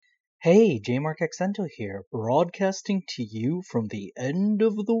Hey, J-Mark Accento here, broadcasting to you from the end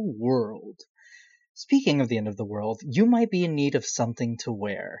of the world. Speaking of the end of the world, you might be in need of something to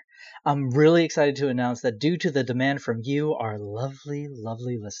wear. I'm really excited to announce that due to the demand from you, our lovely,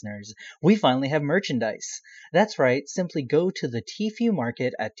 lovely listeners, we finally have merchandise. That's right, simply go to the Tfue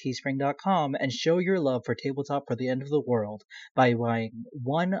Market at teespring.com and show your love for Tabletop for the End of the World by buying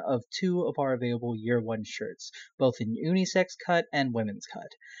one of two of our available Year 1 shirts, both in unisex cut and women's cut.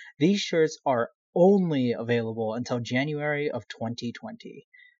 These shirts are only available until January of 2020.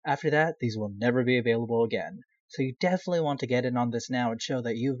 After that, these will never be available again. So you definitely want to get in on this now and show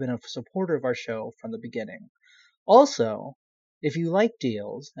that you've been a supporter of our show from the beginning. Also, if you like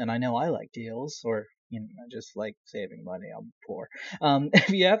deals, and I know I like deals, or I just like saving money, I'm poor.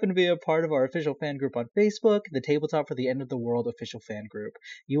 If you happen to be a part of our official fan group on Facebook, the Tabletop for the End of the World official fan group,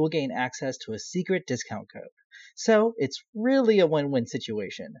 you will gain access to a secret discount code. So it's really a win-win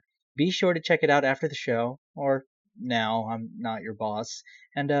situation. Be sure to check it out after the show, or now, I'm not your boss,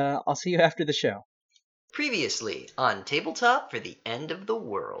 and I'll see you after the show. Previously on Tabletop for the End of the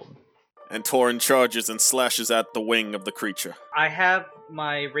World. And Torin charges and slashes at the wing of the creature. I have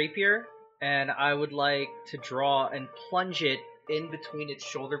my rapier, and I would like to draw and plunge it in between its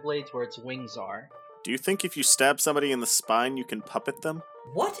shoulder blades where its wings are. Do you think if you stab somebody in the spine, you can puppet them?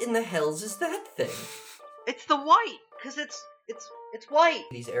 What in the hells is that thing? It's the white, because it's white.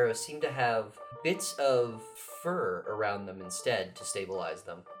 These arrows seem to have bits of fur around them instead to stabilize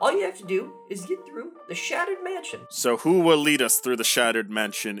them. All you have to do is get through the Shattered Mansion. So who will lead us through the Shattered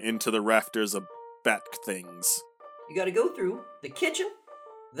Mansion into the rafters of bat things? You gotta go through the kitchen,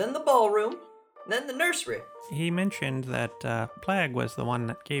 then the ballroom, then the nursery. He mentioned that Plague was the one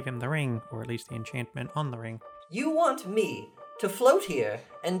that gave him the ring, or at least the enchantment on the ring. You want me to float here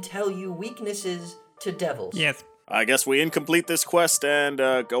and tell you weaknesses to devils? Yes. I guess we incomplete this quest and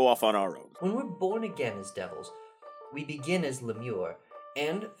go off on our own. When we're born again as devils, we begin as Lemure,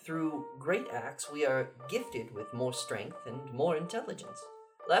 and through great acts we are gifted with more strength and more intelligence.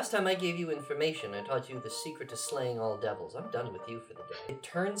 Last time I gave you information, I taught you the secret to slaying all devils. I'm done with you for the day. It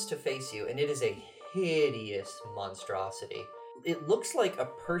turns to face you, and it is a hideous monstrosity. It looks like a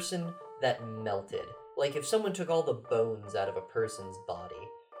person that melted. Like if someone took all the bones out of a person's body.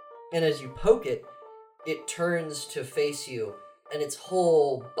 And as you poke it, it turns to face you, and its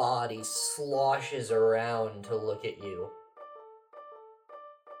whole body sloshes around to look at you.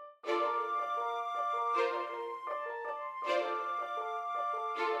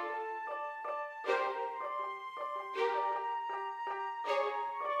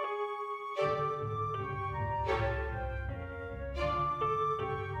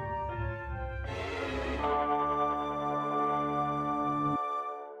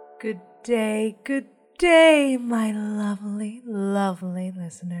 Good day, my lovely, lovely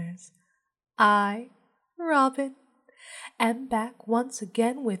listeners. I, Robin, am back once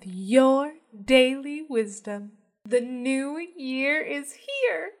again with your daily wisdom. The new year is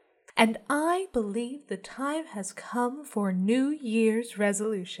here, and I believe the time has come for New Year's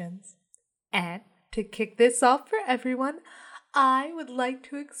resolutions. And to kick this off for everyone, I would like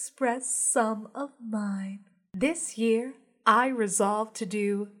to express some of mine. This year, I resolved to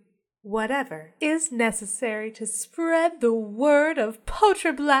do whatever is necessary to spread the word of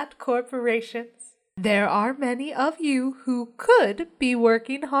Potterblatt Corporations. There are many of you who could be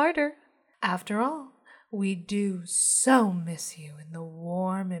working harder. After all, we do so miss you in the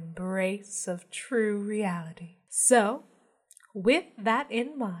warm embrace of true reality. So, with that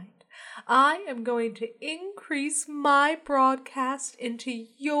in mind, I am going to increase my broadcast into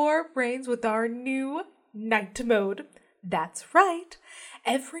your brains with our new night mode. That's right.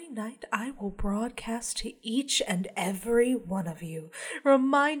 Every night I will broadcast to each and every one of you,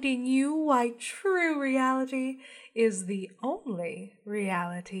 reminding you why true reality is the only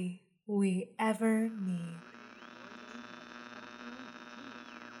reality we ever need.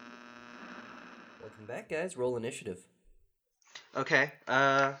 Welcome back, guys. Roll initiative. Okay,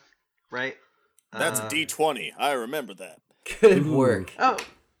 right. That's a D20. I remember that. Good work. Oh,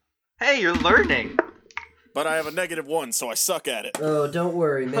 hey, you're learning. But I have a -1, so I suck at it. Oh, don't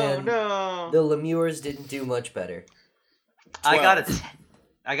worry, man. Oh, no. The Lemures didn't do much better. I got a 10.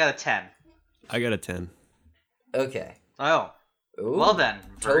 I got a 10. Okay. Oh. Ooh, Well then,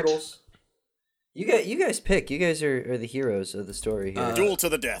 Vert. totals. You guys pick. You guys are the heroes of the story here. Duel to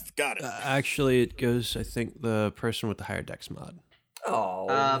the death. Got it. Actually, it goes, I think, the person with the higher dex mod.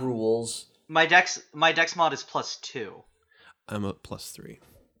 Oh, rules. My dex mod is +2. I'm at +3.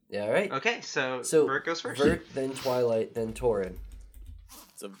 Yeah, all right. Okay, so Vert goes first. Vert, then Twilight, then Torin.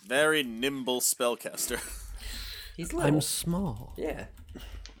 It's a very nimble spellcaster. He's little. I'm small. Yeah.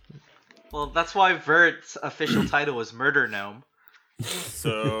 Well, that's why Vert's official title was Murder Gnome.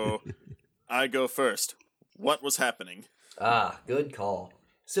 So, I go first. What was happening? Ah, good call.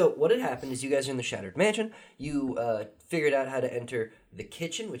 So what had happened is you guys are in the Shattered Mansion. You figured out how to enter the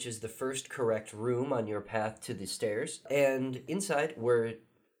kitchen, which is the first correct room on your path to the stairs. And inside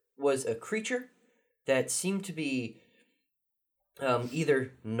was a creature that seemed to be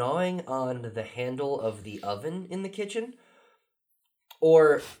either gnawing on the handle of the oven in the kitchen,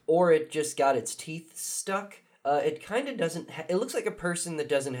 or it just got its teeth stuck. It kind of doesn't... it looks like a person that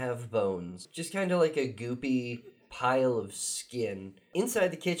doesn't have bones. Just kind of like a goopy pile of skin. Inside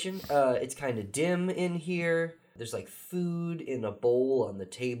the kitchen, it's kind of dim in here. There's like food in a bowl on the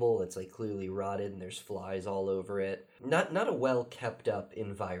table that's like clearly rotted, and there's flies all over it. Not a well kept up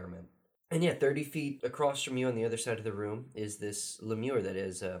environment. And yeah, 30 feet across from you on the other side of the room is this lemure that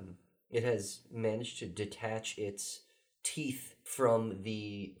is it has managed to detach its teeth from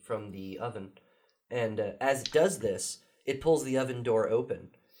the oven. And as it does this, it pulls the oven door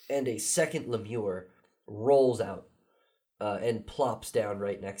open, and a second lemure rolls out and plops down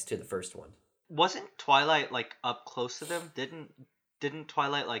right next to the first one. Wasn't Twilight like up close to them? Didn't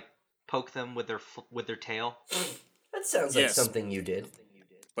Twilight like poke them with their tail? That sounds like something you did.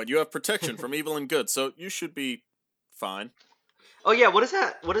 But you have protection from evil and good, so you should be fine. Oh yeah, what does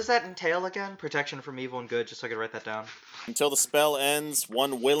that entail again? Protection from evil and good, just so I can write that down. Until the spell ends,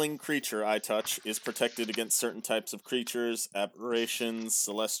 one willing creature I touch is protected against certain types of creatures, aberrations,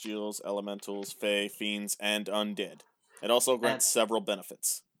 celestials, elementals, fae, fiends, and undead. It also grants several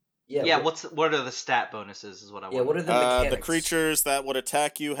benefits. Yeah, what are the stat bonuses is what I want. Yeah, what are the mechanics? The creatures that would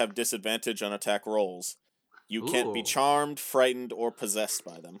attack you have disadvantage on attack rolls. You can't be charmed, frightened, or possessed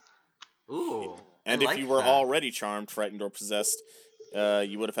by them. Ooh. And if you were already charmed, frightened, or possessed,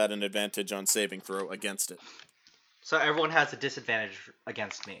 you would have had an advantage on saving throw against it. So everyone has a disadvantage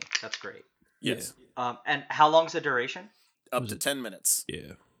against me. That's great. Yes. And how long's the duration? Up to 10 minutes.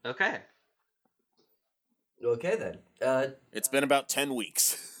 Yeah. Okay. Okay then. It's been about 10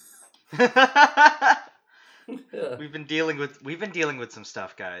 weeks. We've been dealing with some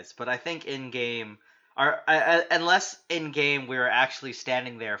stuff, guys. But I think in game, unless in game we were actually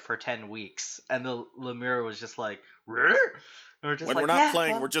standing there for 10 weeks, and the lemure was just like, "Rrr?" We're not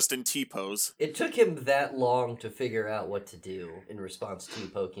playing, we're just in T-pose. It took him that long to figure out what to do in response to you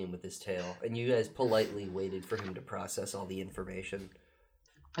poking him with his tail, and you guys politely waited for him to process all the information.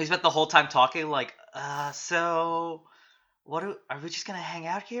 He spent the whole time talking like, so are we just gonna hang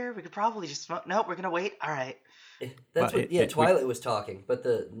out here? We could probably just smoke. No, we're gonna wait. All right. That's Twilight was talking, but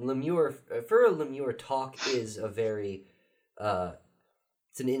the lemure, for a lemure, talk is a very,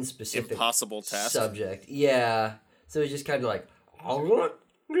 it's an inspecific impossible task subject. Yeah, so it's just kind of like,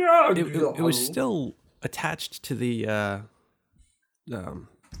 it was still attached to the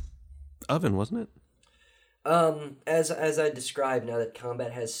oven, wasn't it? As I described, now that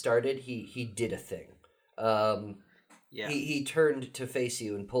combat has started, he did a thing. He turned to face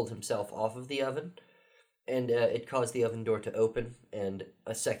you and pulled himself off of the oven, and it caused the oven door to open, and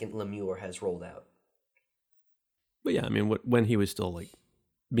a second lemure has rolled out. But yeah, I mean, when he was still like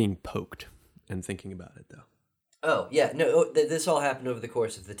being poked and thinking about it, though. Oh yeah, no, this all happened over the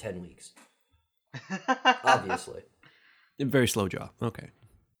course of the 10 weeks. Obviously. Very slow jaw. Okay.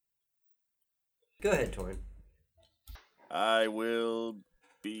 Go ahead, Torin. I will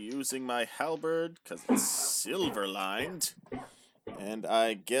be using my halberd because it's silver-lined, and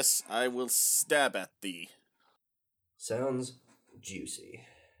I guess I will stab at thee. Sounds juicy.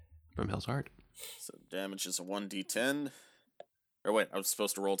 From Hell's Heart. So damage is a 1d10. Or wait, I was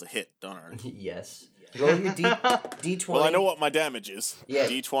supposed to roll to hit, don't I? Yes. Roll your D20. Well, I know what my damage is. Yeah.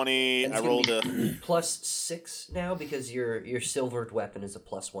 D20, I rolled a... +6 now because your silvered weapon is a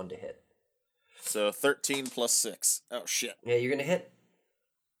 +1 to hit. So 13 plus 6. Oh, shit. Yeah, you're going to hit.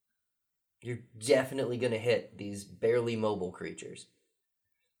 You're definitely going to hit these barely mobile creatures.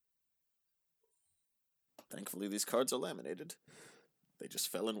 Thankfully, these cards are laminated. They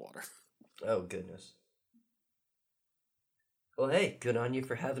just fell in water. Oh, goodness. Well, hey, good on you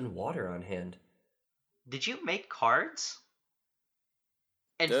for having water on hand. Did you make cards?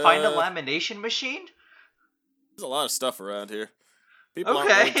 And find a lamination machine? There's a lot of stuff around here. People aren't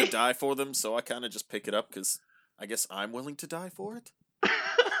willing to die for them, so I kind of just pick it up because I guess I'm willing to die for it.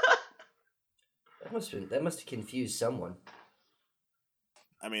 That must have confused someone.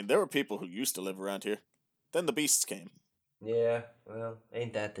 I mean, there were people who used to live around here. Then the beasts came. Yeah, well,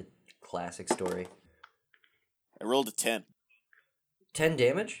 ain't that the classic story? I rolled a 10. 10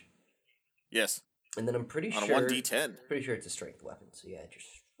 damage? Yes. And then I'm pretty sure... On a 1d10. Pretty sure it's a strength weapon, so yeah, just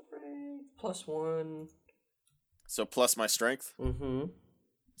strength +1. So plus my strength? Mm-hmm.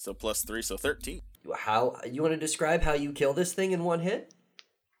 So +3, so 13. How you want to describe how you kill this thing in one hit?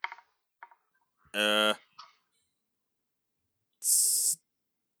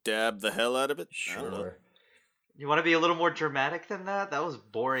 Stab the hell out of it? Sure. You want to be a little more dramatic than that? That was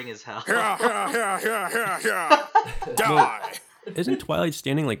boring as hell. Die! Isn't Twilight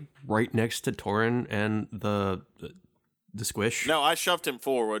standing like right next to Torin and the squish? No, I shoved him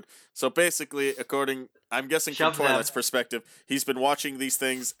forward. So basically, I'm guessing from Twilight's perspective, he's been watching these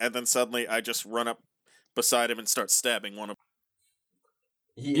things, and then suddenly I just run up beside him and start stabbing one of them.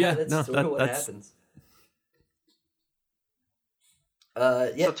 Yeah, that's sort of what happens.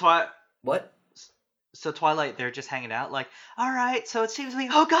 Yeah. So What? So Twilight, they're just hanging out, like, all right. So it seems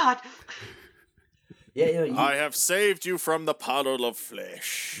oh god. Yeah, I have saved you from the puddle of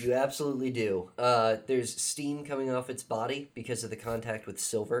flesh. You absolutely do. There's steam coming off its body because of the contact with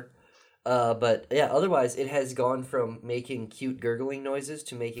silver. But yeah, otherwise it has gone from making cute gurgling noises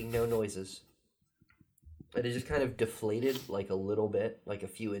to making no noises. It is just kind of deflated like a little bit, like a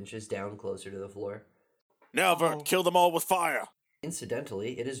few inches down closer to the floor. Now, Vert, kill them all with fire.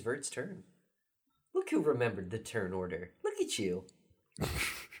 Incidentally, it is Vert's turn. Look who remembered the turn order. Look at you.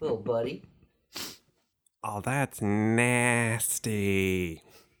 Little buddy. Oh, that's nasty.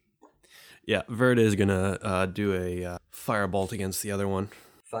 Yeah, Vert is gonna do a firebolt against the other one.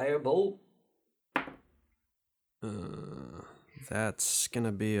 Firebolt. That's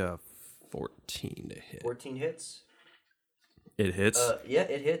gonna be a 14 to hit. 14 hits. It hits? Yeah,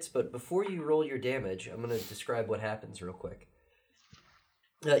 it hits, but before you roll your damage, I'm going to describe what happens real quick.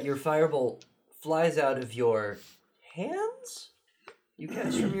 Your firebolt flies out of your hands? You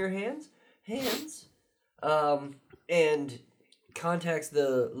cast from your hands? And contacts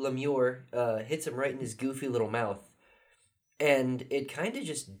the Lemure, hits him right in his goofy little mouth, and it kind of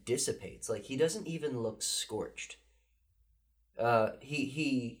just dissipates. Like, he doesn't even look scorched.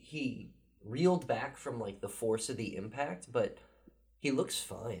 He reeled back from, like, the force of the impact, but he looks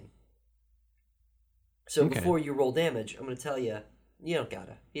fine. So Okay. before you roll damage, I'm going to tell you, you don't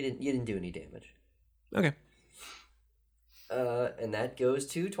gotta. You didn't do any damage. Okay. And that goes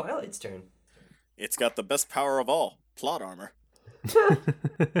to Twilight's turn. It's got the best power of all, plot armor.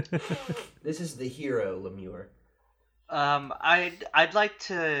 This is the hero, Lemure. I'd like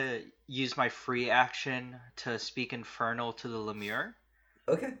to use my free action to speak Infernal to the Lemure.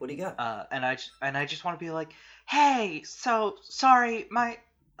 Okay, what do you got? And I just want to be like, hey, so sorry, my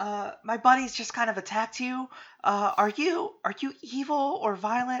buddies just kind of attacked you. Are you evil or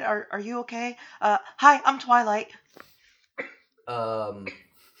violent? Are you okay? Hi, I'm Twilight.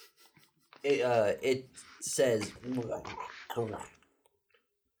 It says,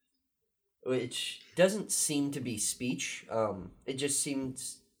 which doesn't seem to be speech. It just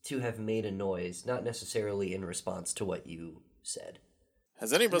seems to have made a noise, not necessarily in response to what you said.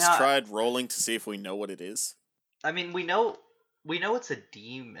 Has any of us tried rolling to see if we know what it is? I mean, we know it's a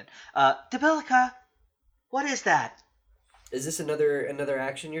demon. Debilica, what is that? Is this another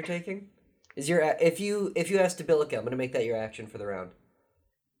action you're taking? Is your if you ask Debilica, I'm gonna make that your action for the round.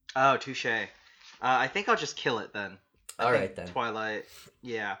 Oh, touche. I think I'll just kill it then. All right then. Twilight.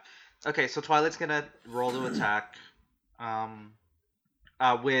 Yeah. Okay, so Twilight's gonna roll to attack.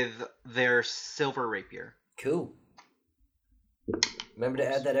 With their silver rapier. Cool. Remember to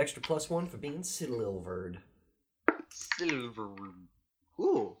add that extra +1 for being silvered. Silver.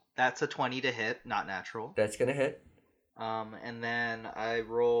 Ooh, that's a 20 to hit, not natural. That's gonna hit. And then I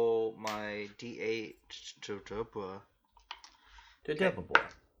roll my D8 to double boy.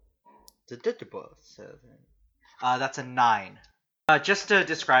 That's a 9. Just to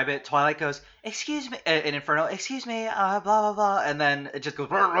describe it, Twilight goes, excuse me, in Infernal, excuse me, blah, blah, blah, and then it just goes,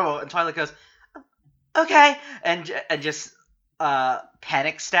 blah, blah, and Twilight goes, okay, and just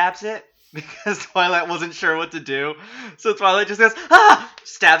panic stabs it, because Twilight wasn't sure what to do, so Twilight just goes,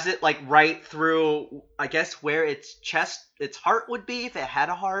 stabs it, like, right through, I guess, where its heart would be, if it had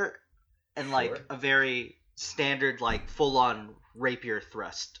a heart, and, like, a very standard, like, full-on rapier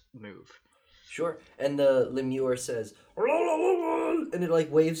thrust move. Sure. And the Lemure says, and it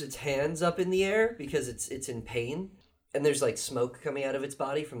like waves its hands up in the air because it's in pain. And there's like smoke coming out of its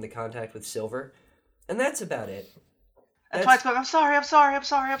body from the contact with silver. And that's about it. And Twilight's going, I'm sorry.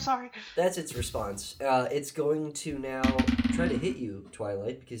 That's its response. It's going to now try to hit you,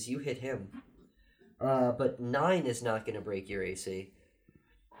 Twilight, because you hit him. But 9 is not going to break your AC.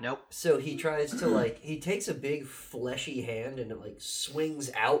 Nope. So he tries to he takes a big fleshy hand and it like swings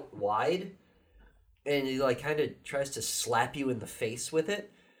out wide. And he like kind of tries to slap you in the face with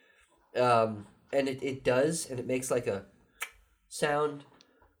it. And it does, and it makes like a sound.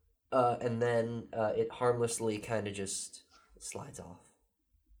 And then it harmlessly kind of just slides off.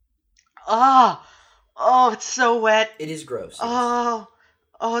 Ah! Oh, it's so wet. It is gross. Yes.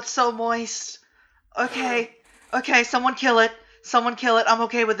 Oh, it's so moist. Okay, someone kill it. I'm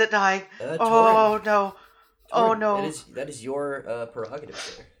okay with it dying. Oh no. Oh no. That is your prerogative,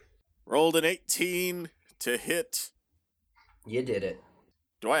 sir. Rolled an 18 to hit. You did it.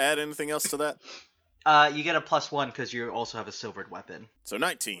 Do I add anything else to that? You get a +1 because you also have a silvered weapon. So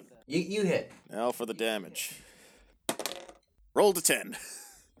 19. You hit. Now for the damage. Rolled a 10.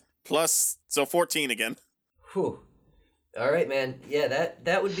 Plus, so 14 again. Whew. All right, man. Yeah,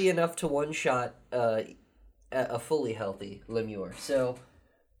 that would be enough to one-shot a fully healthy Lemure. So,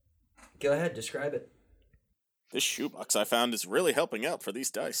 go ahead, describe it. This shoebox I found is really helping out for these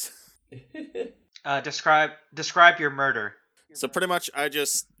dice. Describe your murder. So pretty much I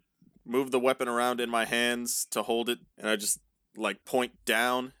just move the weapon around in my hands to hold it, and I just, point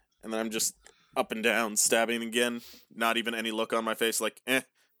down, and then I'm just up and down, stabbing again. Not even any look on my face,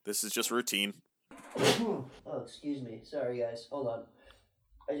 this is just routine. Oh, excuse me. Sorry, guys. Hold on.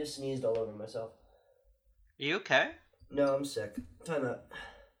 I just sneezed all over myself. You okay? No, I'm sick. Time out.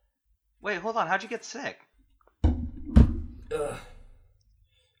 Wait, hold on. How'd you get sick?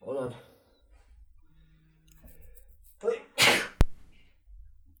 Hold on.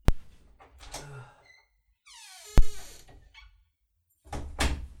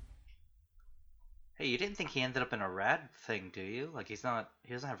 Hey, you didn't think he ended up in a rad thing, do you? He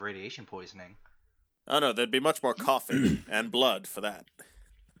doesn't have radiation poisoning. Oh no, there'd be much more coughing and blood for that.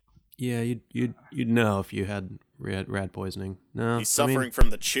 Yeah, you'd know if you had rat poisoning. No, he's suffering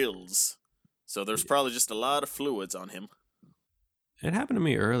from the chills, so there's probably just a lot of fluids on him. It happened to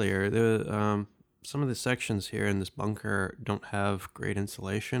me earlier. Some of the sections here in this bunker don't have great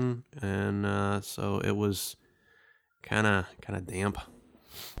insulation, and so it was kind of damp.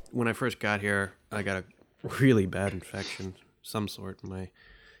 When I first got here, I got a really bad infection, some sort, in my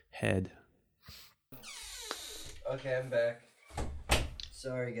head. Okay, I'm back.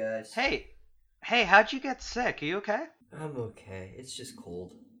 Sorry, guys. Hey, how'd you get sick? Are you okay? I'm okay. It's just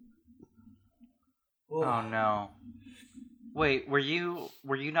cold. Whoa. Oh no. Wait, were you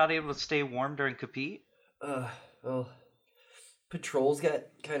not able to stay warm during Kapit? Well, patrols got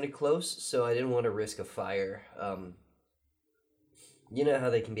kind of close, so I didn't want to risk a fire. You know how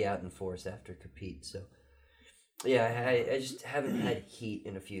they can be out in force after Kapit, so... Yeah, I just haven't had heat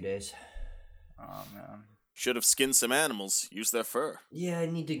in a few days. Oh, man. Should have skinned some animals, used their fur. Yeah, I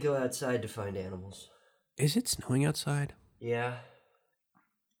need to go outside to find animals. Is it snowing outside? Yeah.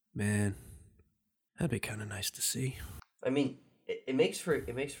 Man, that'd be kind of nice to see. I mean, it makes for a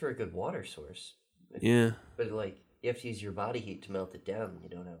good water source. Yeah. But, you have to use your body heat to melt it down when you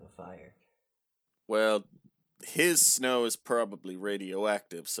don't have a fire. Well... his snow is probably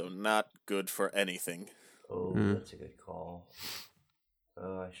radioactive, so not good for anything. Oh, that's a good call.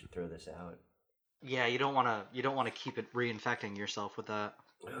 Oh, I should throw this out. Yeah, you don't want to keep it reinfecting yourself with that.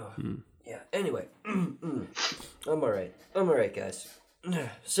 Oh, yeah. Anyway, I'm all right, guys.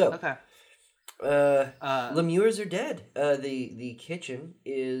 So, okay. Lemures are dead. The kitchen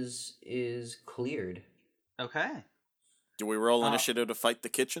is cleared. Okay. Do we roll initiative to fight the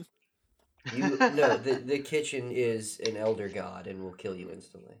kitchen? No, the kitchen is an elder god and will kill you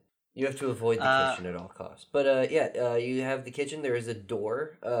instantly. You have to avoid the kitchen at all costs. But you have the kitchen. There is a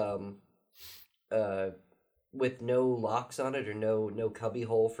door with no locks on it or no cubby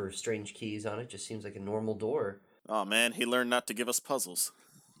hole for strange keys on it. Just seems like a normal door. Oh man, he learned not to give us puzzles.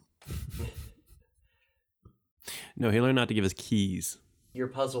 No, he learned not to give us keys. Your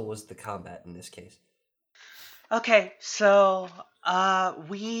puzzle was the combat in this case. Okay, so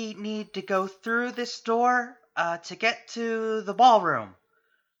we need to go through this door to get to the ballroom.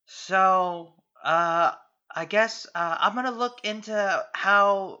 So I guess I'm gonna look into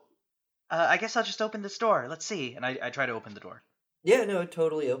how. I guess I'll just open this door. Let's see. And I try to open the door. Yeah, no, it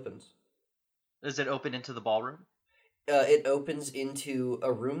totally opens. Does it open into the ballroom? It opens into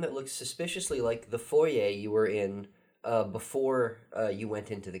a room that looks suspiciously like the foyer you were in before you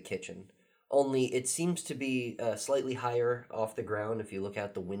went into the kitchen. Only it seems to be slightly higher off the ground if you look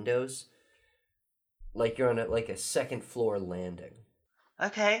out the windows. Like you're on a second floor landing.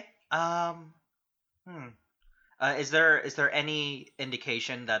 Okay. Is there any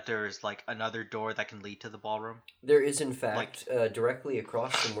indication that there's another door that can lead to the ballroom? There is, in fact, directly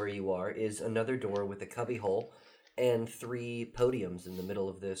across from where you are is another door with a cubby hole and 3 podiums in the middle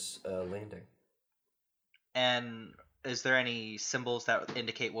of this landing. And is there any symbols that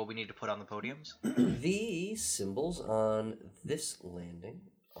indicate what we need to put on the podiums? The symbols on this landing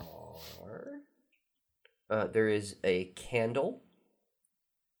are... there is a candle.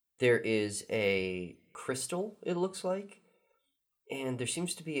 There is a crystal, it looks like. and there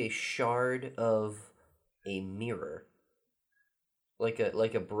seems to be a shard of a mirror. Like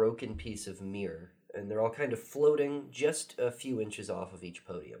a broken piece of mirror. And they're all kind of floating just a few inches off of each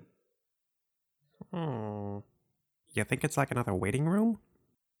podium. You think it's like another waiting room?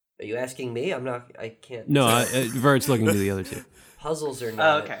 Are you asking me? I can't... No, Vert's looking to the other two. Puzzles are not...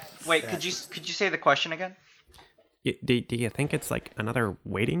 Oh, okay. Wait, could you say the question again? Do you think it's like another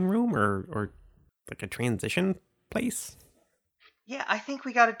waiting room or like a transition place? Yeah, I think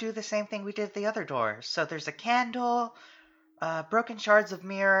we gotta do the same thing we did at the other door. So there's a candle, broken shards of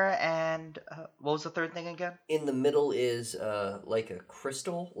mirror, and what was the third thing again? In the middle is like a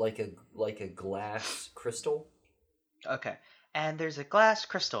crystal, like a glass crystal. Okay, and there's a glass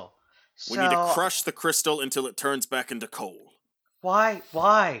crystal. We need to crush the crystal until it turns back into coal. Why?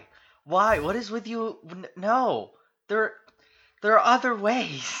 What is with you? No, there are other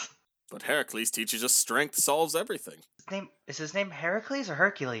ways. But Heracles teaches us strength solves everything. Is his name Heracles or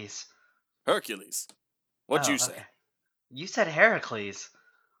Hercules? Hercules. What'd you say? Okay. You said Heracles.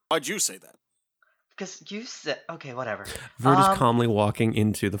 Why'd you say that? Because you said... Okay, whatever. Vert is calmly walking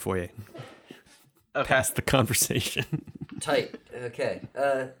into the foyer. Okay. Past the conversation. Tight. Okay.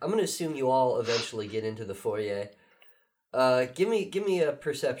 I'm going to assume you all eventually get into the foyer. Give me a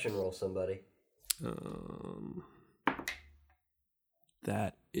perception roll, somebody.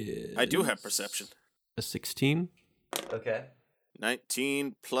 That is... I do have perception. A 16. Okay.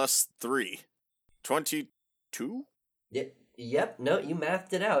 19 plus 3. 22? Yep. No, you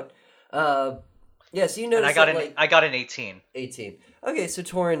mathed it out. Yeah, so you notice I got an 18. 18. Okay, so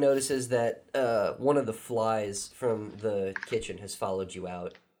Torin notices that one of the flies from the kitchen has followed you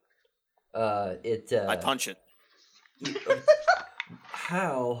out. I punch it.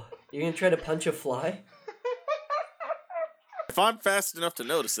 How? You're gonna try to punch a fly? If I'm fast enough to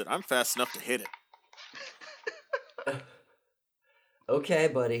notice it, I'm fast enough to hit it. Okay,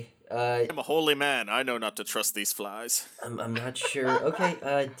 buddy. I'm a holy man. I know not to trust these flies. I'm not sure.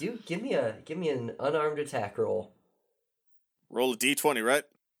 Okay, give me an unarmed attack roll. Roll a d20, right?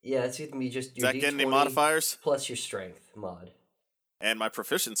 Yeah, it's gonna be just your Does that get any modifiers? Plus your strength mod. And my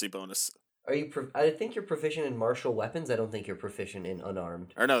proficiency bonus. Are you? I think you're proficient in martial weapons. I don't think you're proficient in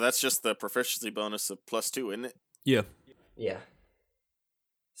unarmed. Or no, that's just the proficiency bonus of +2, isn't it? Yeah. Yeah.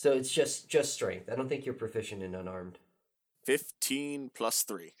 So it's just strength. I don't think you're proficient in unarmed. 15 plus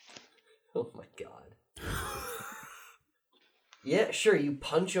 3. Oh my god. Yeah, sure, you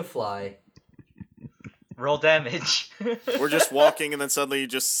punch a fly. Roll damage. We're just walking and then suddenly you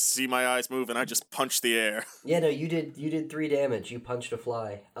just see my eyes move and I just punch the air. Yeah, no, you did 3 damage. You punched a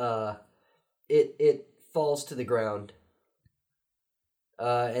fly. It falls to the ground.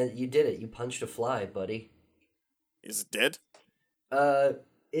 And you did it. You punched a fly, buddy. Is it dead?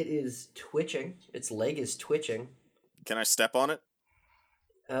 It is twitching. Its leg is twitching. Can I step on it?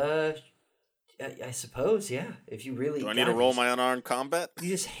 I suppose, yeah. If you really... Do I need to roll my unarmed combat? You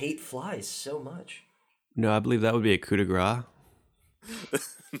just hate flies so much. No, I believe that would be a coup de grace.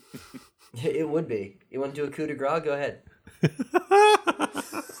 It would be. You want to do a coup de grace? Go ahead.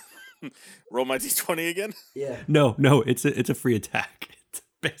 Roll my d20 again? Yeah. No, it's a free attack. It's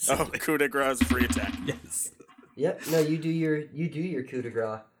basically. Oh, coup de grace is a free attack. Yes. Yep. No, you do your coup de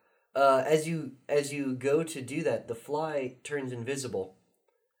grace. As you go to do that, the fly turns invisible.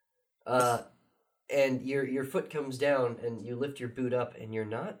 And your foot comes down, and you lift your boot up, and you're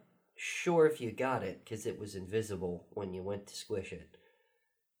not sure if you got it because it was invisible when you went to squish it.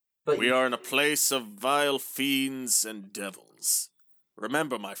 But we are in a place of vile fiends and devils.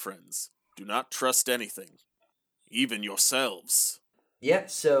 Remember, my friends, do not trust anything, even yourselves. Yeah,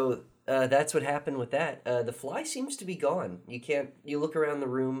 so that's what happened with that. The fly seems to be gone. You look around the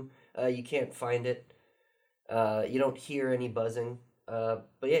room, you can't find it. You don't hear any buzzing. But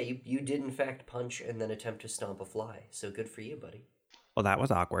yeah, you did in fact punch and then attempt to stomp a fly. So good for you, buddy. Well, that was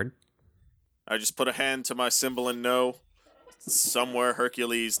awkward. I just put a hand to my symbol and know somewhere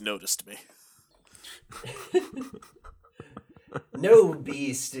Hercules noticed me. No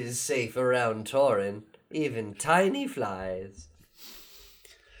beast is safe around Torin, even tiny flies.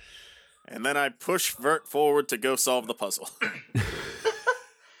 And then I push Vert forward to go solve the puzzle.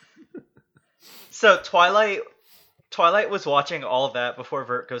 So Twilight was watching all of that before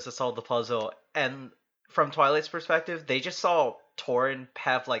Vert goes to solve the puzzle, and from Twilight's perspective, they just saw Torin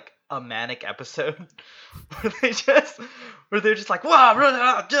have like a manic episode where they're just like,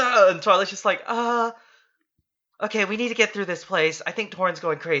 wow, and Twilight's just like, okay, we need to get through this place. I think Torin's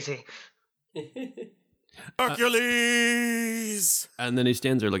going crazy. Hercules! And then he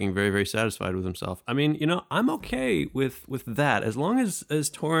stands there looking very, very satisfied with himself. I mean, I'm okay with that. As long as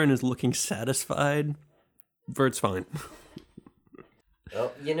Torin is looking satisfied, Vert's fine.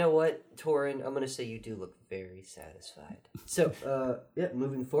 Well, you know what, Torin? I'm gonna say you do look very satisfied. So,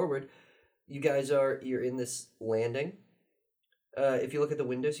 moving forward, you're in this landing. If you look at the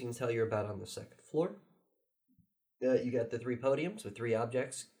windows, you can tell you're about on the second floor. You got the 3 podiums with 3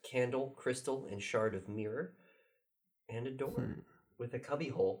 objects: candle, crystal, and shard of mirror, and a door with a cubby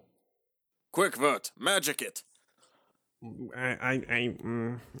hole. Quick, Vert, magic it.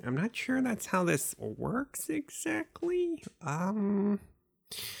 I'm not sure that's how this works exactly.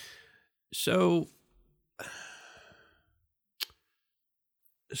 So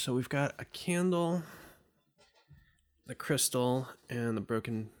we've got a candle, the crystal, and the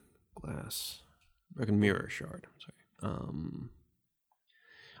broken mirror shard.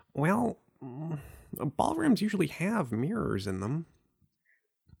 Well, ballrooms usually have mirrors in them.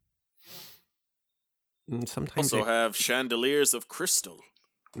 And sometimes also have chandeliers of crystal.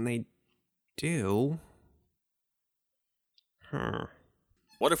 And they do.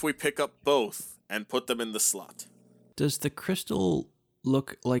 What if we pick up both and put them in the slot? Does the crystal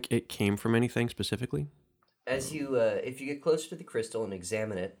look like it came from anything specifically? As you, if you get closer to the crystal and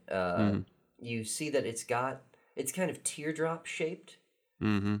examine it, you see that it's kind of teardrop shaped.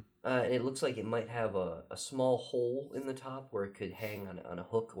 Mm-hmm. And it looks like it might have a small hole in the top where it could hang on a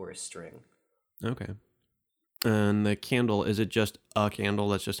hook or a string. Okay. And the candle, is it just a candle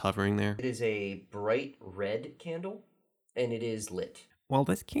that's just hovering there? It is a bright red candle, and it is lit. Well,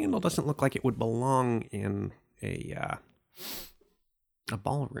 this candle doesn't look like it would belong in a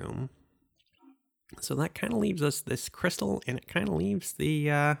ballroom. So that kind of leaves us this crystal, and it kind of leaves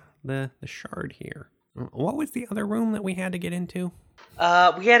the shard here. What was the other room that we had to get into?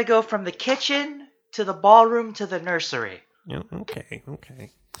 We had to go from the kitchen to the ballroom to the nursery. Yeah, okay.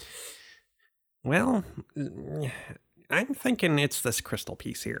 Well, I'm thinking it's this crystal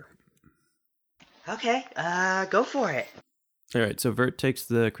piece here. Okay, go for it. All right, so Vert takes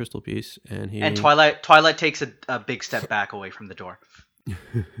the crystal piece, and And Twilight takes a big step back away from the door.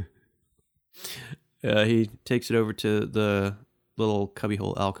 He takes it over to the little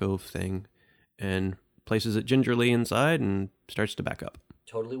cubbyhole alcove thing and places it gingerly inside and starts to back up.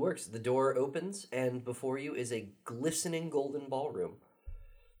 Totally works. The door opens, and before you is a glistening golden ballroom.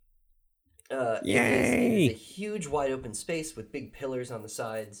 Yay! It is a huge wide open space with big pillars on the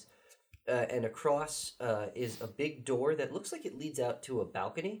sides, and across is a big door that looks like it leads out to a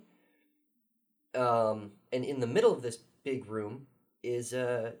balcony. And in the middle of this big room is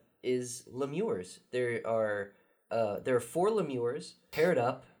lemures. There are 4 lemures paired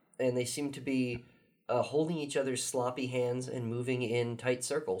up, and they seem to be holding each other's sloppy hands and moving in tight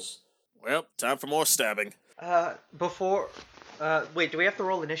circles. Well, time for more stabbing. Wait, do we have to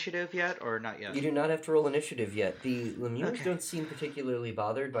roll initiative yet, or not yet? You do not have to roll initiative yet. The lemures don't seem particularly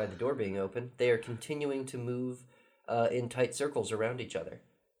bothered by the door being open. They are continuing to move in tight circles around each other.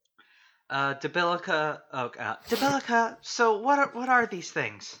 Debilica, so what are these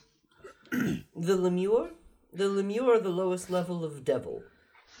things? The lemure? The lemure are the lowest level of devil.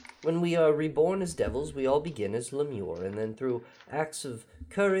 When we are reborn as devils, we all begin as lemure, and then through acts of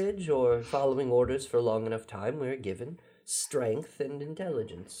courage or following orders for long enough time, we are given strength and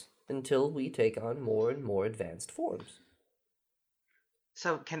intelligence until we take on more and more advanced forms.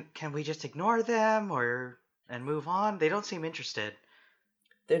 So can we just ignore them and move on? They don't seem interested.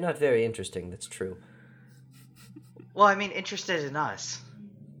 They're not very interesting, that's true. Well, I mean, interested in us.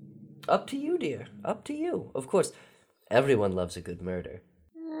 Up to you, dear. Up to you. Of course, everyone loves a good murder.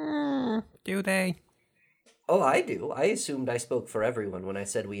 Do they? Oh, I do. I assumed I spoke for everyone when I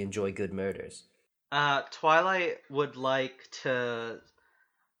said we enjoy good murders. Twilight would like to...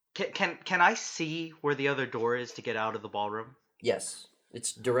 Can I see where the other door is to get out of the ballroom? Yes.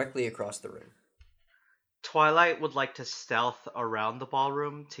 It's directly across the room. Twilight would like to stealth around the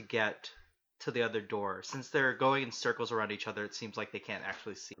ballroom to get to the other door. Since they're going in circles around each other, it seems like they can't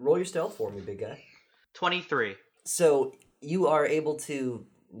actually see. Roll your stealth for me, big guy. 23. So you are able to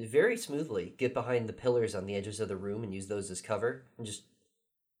very smoothly get behind the pillars on the edges of the room and use those as cover. And just,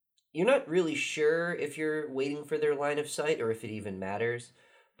 you're not really sure if you're waiting for their line of sight or if it even matters,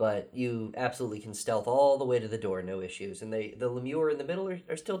 but you absolutely can stealth all the way to the door, no issues. And the lemure in the middle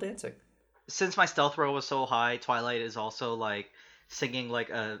are still dancing. Since my stealth roll was so high, Twilight is also like singing like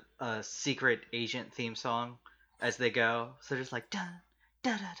a secret agent theme song as they go. So just like dun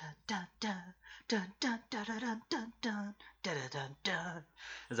dun dun dun dun dun dun dun dun dun dun dun dun dun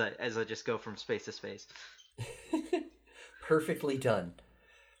as I just go from space to space. Perfectly done.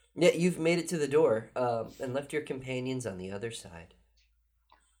 Yeah, you've made it to the door and left your companions on the other side.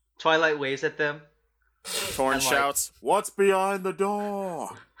 Twilight waves at them. Torn shouts, "What's behind the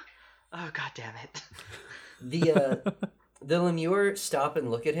door?" Oh, God damn it. The Lemure stop and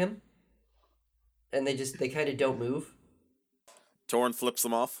look at him, and they kind of don't move. Torin flips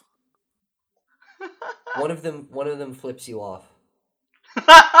them off. One of them flips you off.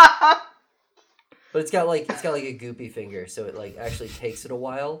 But it's got like a goopy finger, so it like actually takes it a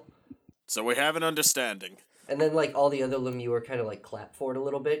while. So we have an understanding. And then like all the other Lemure kind of like clap for it a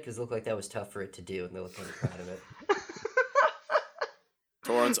little bit because it looked like that was tough for it to do, and they look kind of proud of it.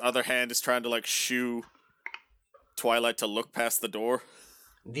 Torin's other hand is trying to like shoo Twilight to look past the door.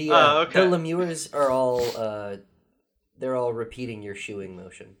 The Lemures are all they're all repeating your shooing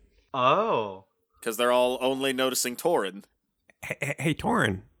motion. Oh. Because they're all only noticing Torin. Hey,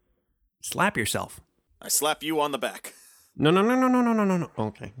 Torin, slap yourself. I slap you on the back. No.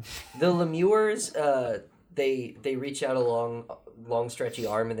 Okay. The Lemures, they reach out a long stretchy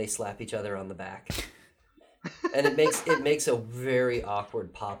arm and they slap each other on the back. And it makes a very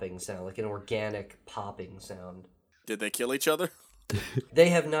awkward popping sound, like an organic popping sound. Did they kill each other? They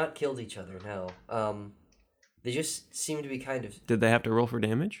have not killed each other, no. They just seem to be kind of... Did they have to roll for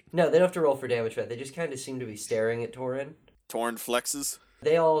damage? No, they don't have to roll for damage for that. They just kind of seem to be staring at Torin. Torin flexes.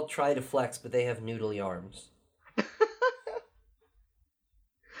 They all try to flex, but they have noodly arms.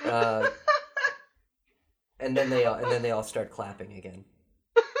 And then they all start clapping again.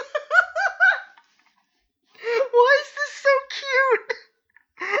 Why is this so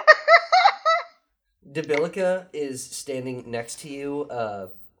cute? Debilica is standing next to you,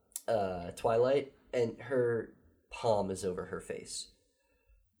 Twilight, and her palm is over her face.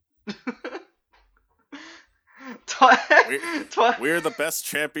 We're the best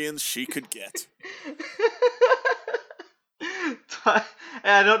champions she could get.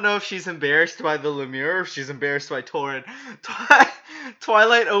 I don't know if she's embarrassed by the Lemure or if she's embarrassed by Torin.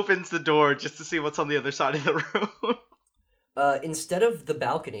 Twilight opens the door just to see what's on the other side of the room. Instead of the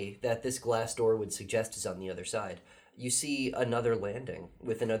balcony that this glass door would suggest is on the other side, you see another landing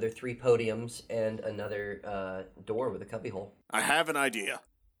with another 3 podiums and another door with a cubbyhole. I have an idea.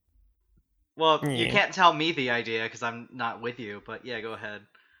 Well, you can't tell me the idea because I'm not with you, but yeah, go ahead.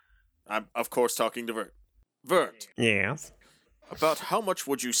 I'm, of course, talking to Vert. Vert. Yes? About how much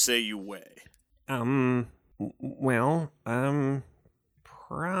would you say you weigh?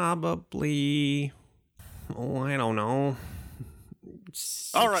 Probably... Oh, I don't know.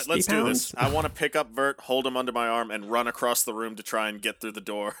 All right, let's pounds? do this. I want to pick up Vert, hold him under my arm, and run across the room to try and get through the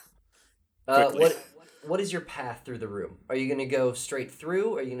door. What is your path through the room? Are you going to go straight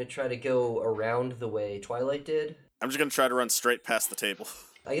through? Or are you going to try to go around the way Twilight did? I'm just going to try to run straight past the table.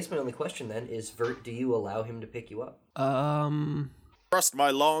 I guess my only question then is, Vert, do you allow him to pick you up? Trust my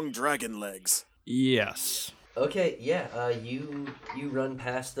long dragon legs. Yes. Okay, yeah, you run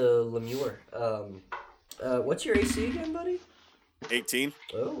past the Lemure. What's your AC again, buddy? 18.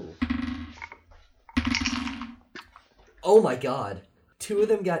 Oh my god. 2 of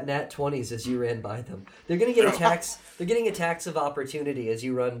them got nat 20s as you ran by them. They're gonna get attacks. They're getting attacks of opportunity as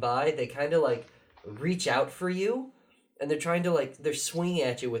you run by. They kind of like reach out for you, and they're trying to they're swinging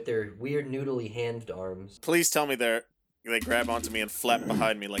at you with their weird noodly hand arms. Please tell me they grab onto me and flap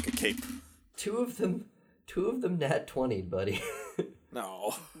behind me like a cape. 2 of them nat 20'd, buddy.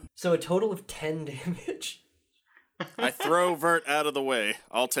 No. So a total of 10 damage. I throw Vert out of the way.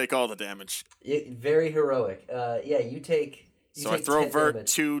 I'll take all the damage. Very heroic. You take. So I throw Vert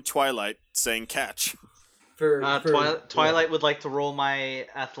to Twilight, saying catch. Twilight would like to roll my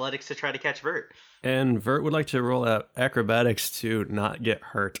athletics to try to catch Vert. And Vert would like to roll out acrobatics to not get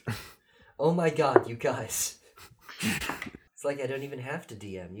hurt. Oh my god, you guys. It's like I don't even have to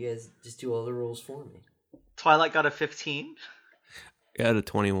DM. You guys just do all the rules for me. Twilight got a 15. Got a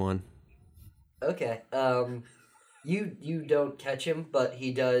 21. Okay. You don't catch him, but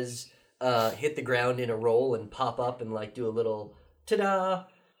he does hit the ground in a roll and pop up and do a little ta-da.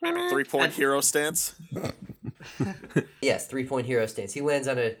 3-point hero stance. Yes, 3-point hero stance. He lands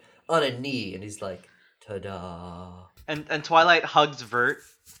on a knee and he's like, ta-da. And Twilight hugs Vert,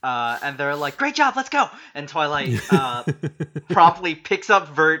 and they're like, "Great job, let's go!" And Twilight promptly picks up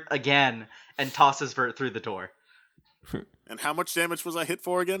Vert again and tosses Vert through the door. And how much damage was I hit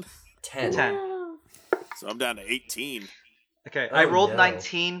for again? 10. So I'm down to 18. Okay, I rolled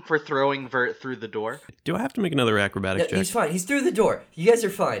 19 for throwing Vert through the door. Do I have to make another acrobatics check? He's fine. He's through the door. You guys are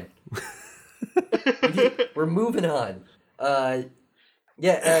fine. We're moving on.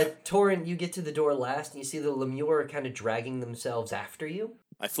 Torin, you get to the door last, and you see the Lemure kind of dragging themselves after you.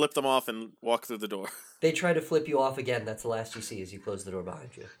 I flip them off and walk through the door. They try to flip you off again. That's the last you see as you close the door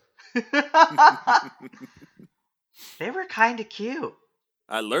behind you. They were kind of cute.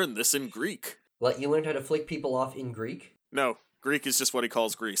 I learned this in Greek. What, you learned how to flick people off in Greek? No, Greek is just what he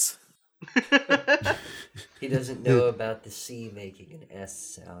calls Greece. He doesn't know about the C making an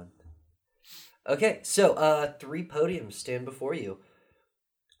S sound. Okay, so 3 podiums stand before you.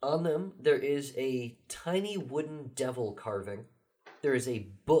 On them, there is a tiny wooden devil carving. There is a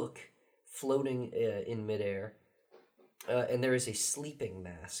book floating in midair. And there is a sleeping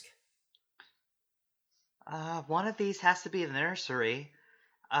mask. One of these has to be the nursery.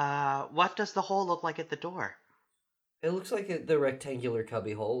 What does the hole look like at the door? It looks like the rectangular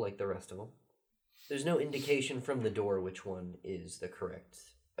cubby hole, like the rest of them. There's no indication from the door which one is the correct...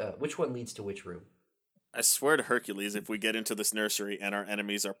 which one leads to which room. I swear to Hercules, if we get into this nursery and our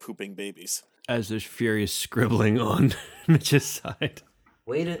enemies are pooping babies. As there's furious scribbling on Mitch's side.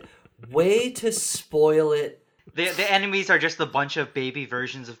 Way to spoil it. The enemies are just a bunch of baby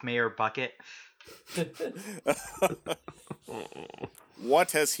versions of Mayor Bucket.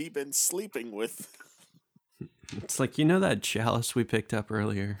 What has he been sleeping with? It's like, that chalice we picked up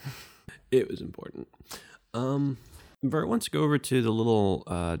earlier? It was important. Bert wants to go over to the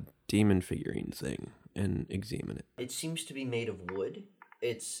little demon figurine thing and examine it. It seems to be made of wood.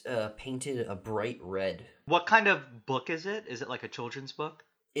 It's painted a bright red. What kind of book is it? Is it like a children's book?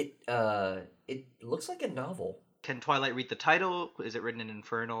 It looks like a novel. Can Twilight read the title? Is it written in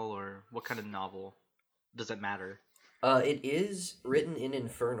Infernal, or what kind of novel? Does it matter? It is written in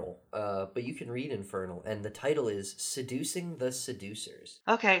Infernal, but you can read Infernal, and the title is Seducing the Seducers.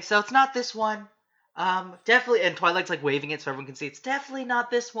 Okay, so it's not this one. Definitely, and Twilight's like waving it so everyone can see it's definitely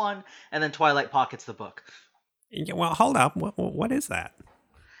not this one, and then Twilight pockets the book. Yeah, well, hold up. What is that?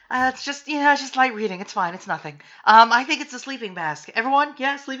 It's just, it's just light reading. It's fine. It's nothing. I think it's a sleeping mask. Everyone?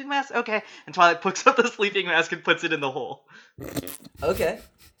 Yeah, sleeping mask? Okay. And Twilight picks up the sleeping mask and puts it in the hole. Okay.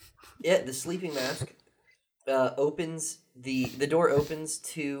 Yeah, the sleeping mask opens, the door opens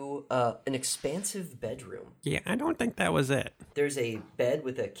to an expansive bedroom. Yeah, I don't think that was it. There's a bed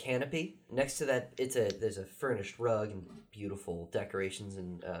with a canopy. Next to that, there's a furnished rug and beautiful decorations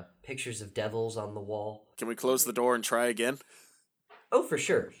and pictures of devils on the wall. Can we close the door and try again? Oh, for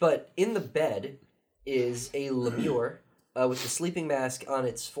sure. But in the bed is a lemure with the sleeping mask on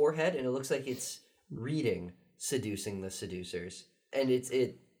its forehead, and it looks like it's reading Seducing the Seducers. And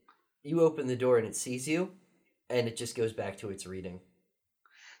you open the door and it sees you, and it just goes back to its reading.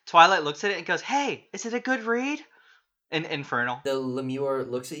 Twilight looks at it and goes, "Hey, is it a good read?" In Infernal. The lemure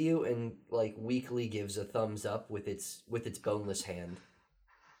looks at you and weakly gives a thumbs up with its boneless hand.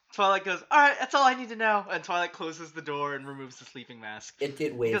 Twilight goes, "Alright, that's all I need to know." And Twilight closes the door and removes the sleeping mask.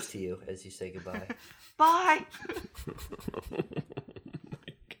 It waves to you as you say goodbye. Bye! Oh my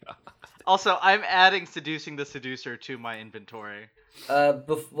God. Also, I'm adding Seducing the Seducer to my inventory.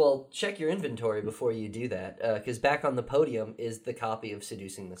 Well, check your inventory before you do that, because back on the podium is the copy of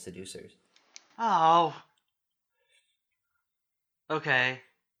Seducing the Seducers. Oh. Okay.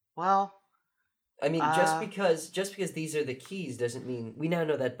 Well... I mean, just because these are the keys doesn't mean we now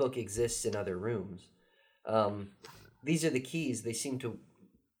know that book exists in other rooms. These are the keys. They seem to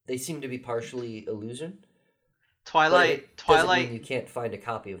be partially illusion. Twilight doesn't mean you can't find a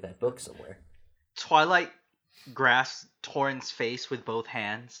copy of that book somewhere. Twilight grasps Torin's face with both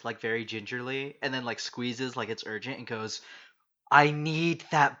hands, very gingerly, and then squeezes it's urgent and goes, "I need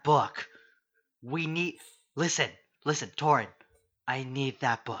that book. Listen, Torin. I need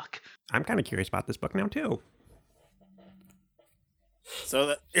that book." I'm kind of curious about this book now, too. So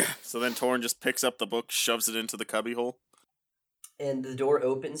then Torin just picks up the book, shoves it into the cubbyhole. And the door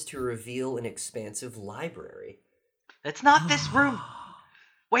opens to reveal an expansive library. It's not this room.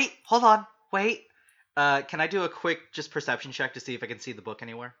 Wait, hold on. Wait. Can I do a quick just perception check to see if I can see the book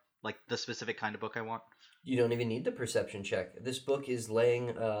anywhere? The specific kind of book I want? You don't even need the perception check. This book is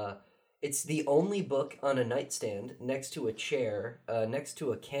laying... It's the only book on a nightstand next to a chair, next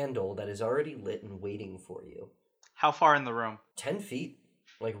to a candle that is already lit and waiting for you. How far in the room? 10 feet.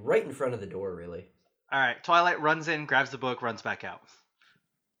 Right in front of the door, really. Alright, Twilight runs in, grabs the book, runs back out.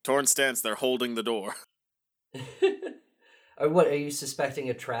 Torin stands there holding the door. What, are you suspecting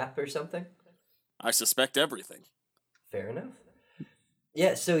a trap or something? I suspect everything. Fair enough.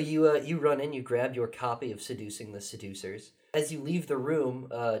 Yeah, so you run in, you grab your copy of Seducing the Seducers. As you leave the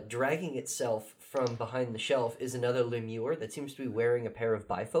room, dragging itself from behind the shelf is another lemure that seems to be wearing a pair of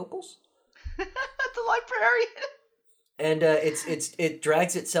bifocals. The librarian! And it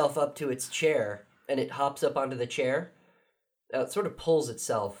drags itself up to its chair, and it hops up onto the chair. It sort of pulls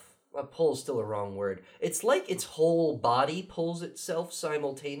itself. Pull is still a wrong word. It's like its whole body pulls itself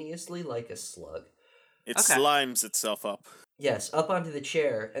simultaneously like a slug. It slimes itself up. Yes, up onto the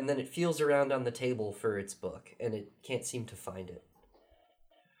chair, and then it feels around on the table for its book, and it can't seem to find it.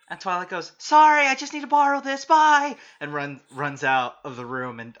 And Twilight goes, "Sorry, I just need to borrow this. Bye," and runs out of the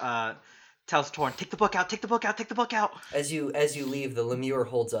room and tells Torn, "Take the book out. Take the book out. Take the book out." As you leave, the Lemure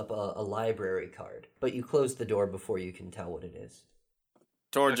holds up a library card, but you close the door before you can tell what it is.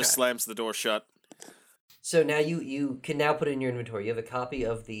 Torn just slams the door shut. So now you can now put in your inventory. You have a copy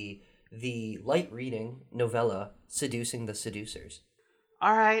of the light reading novella Seducing the Seducers.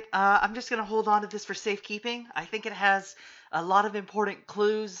 All right, I'm just gonna hold on to this for safekeeping. I think it has a lot of important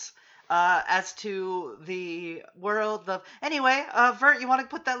clues as to the world of. Anyway, Vert, you want to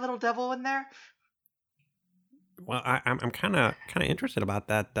put that little devil in there? Well, I'm kind of interested about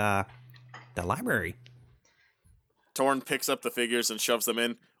that the library. Torn picks up the figures and shoves them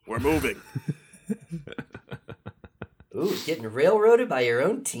in. We're moving. Ooh, getting railroaded by your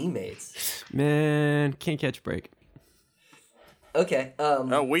own teammates. Man, can't catch a break. Okay.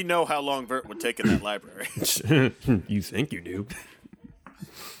 Oh, we know how long Vert would take in that library. You think you do.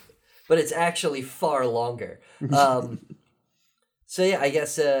 But it's actually far longer. So yeah, I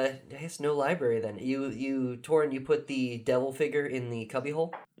guess no library then. You Torn, you put the devil figure in the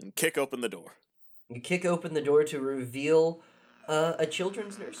cubbyhole and kick open the door. You kick open the door to reveal a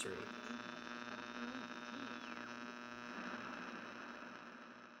children's nursery.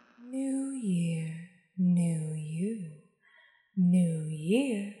 New year, new you. New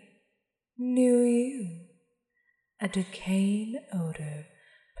year, new you. A decaying odor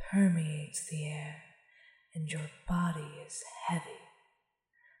permeates the air, and your body is heavy.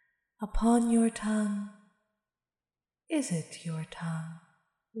 Upon your tongue, is it your tongue?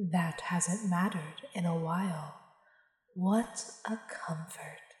 That hasn't mattered in a while. What a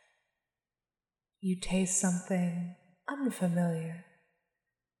comfort. You taste something unfamiliar.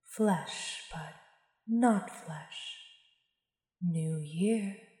 Flesh, but not flesh. New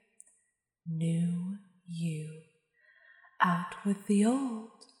year, new you. Out with the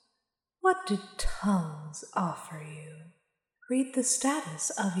old. What did tongues offer you? Read the status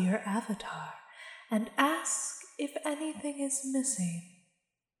of your avatar and ask if anything is missing.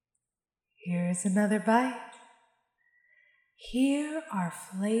 Here's another bite. Here are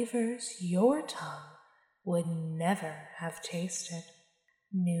flavors your tongue would never have tasted.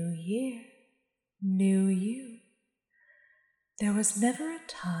 New year, new you. There was never a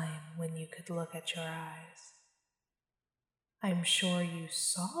time when you could look at your eyes. I'm sure you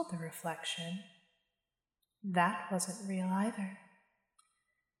saw the reflection. That wasn't real either.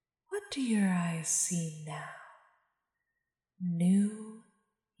 What do your eyes see now? New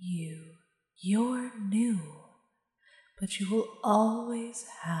you. You're new, but you will always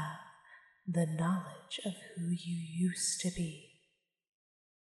have the knowledge of who you used to be.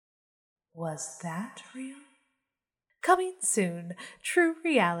 Was that real? Coming soon, True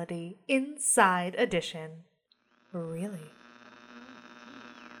Reality Inside Edition. Really?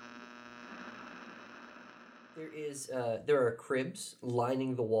 There are cribs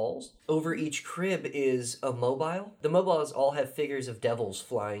lining the walls. Over each crib is a mobile. The mobiles all have figures of devils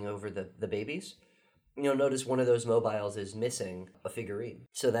flying over the babies. You'll notice one of those mobiles is missing a figurine.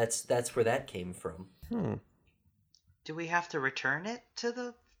 So that's where that came from. Do we have to return it to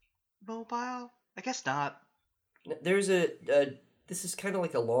the mobile? I guess not. There's this is kind of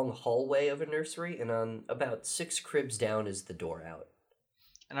like a long hallway of a nursery, and on about 6 cribs down is the door out.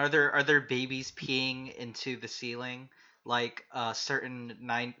 And are there babies peeing into the ceiling like a certain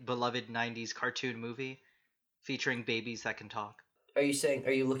beloved 90s cartoon movie featuring babies that can talk? Are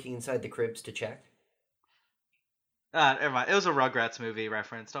you looking inside the cribs to check? Never mind. It was a Rugrats movie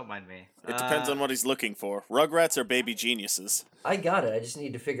reference. Don't mind me. It depends on what he's looking for. Rugrats are baby geniuses. I got it. I just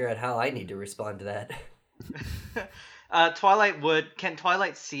need to figure out how I need to respond to that. Can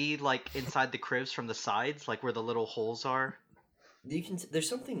Twilight see like inside the cribs from the sides, like where the little holes are? There's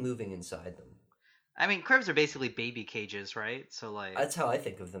something moving inside them. I mean, cribs are basically baby cages, right? So like that's how I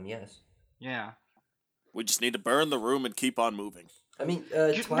think of them. Yes. Yeah. We just need to burn the room and keep on moving. I mean,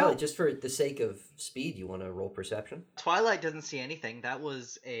 Twilight, just for the sake of speed, you want to roll perception? Twilight doesn't see anything. That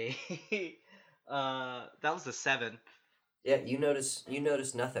was a that was a 7. Yeah, you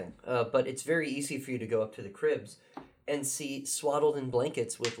notice nothing. But it's very easy for you to go up to the cribs and see, swaddled in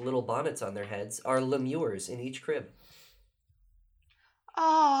blankets with little bonnets on their heads, are lemures in each crib.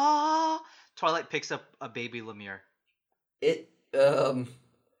 Ah! Twilight picks up a baby lemure. This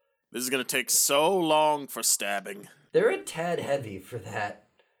is gonna take so long for stabbing. They're a tad heavy for that.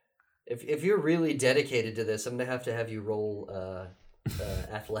 If you're really dedicated to this, I'm gonna have you roll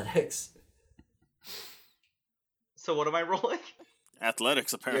athletics. So what am I rolling?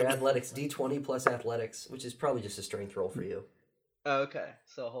 Athletics, apparently. Your athletics, D20 plus athletics, which is probably just a strength roll for you. Oh, okay,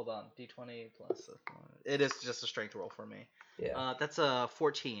 so hold on. D20 plus. It is just a strength roll for me. Yeah. That's a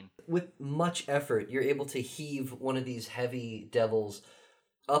 14. With much effort, you're able to heave one of these heavy devils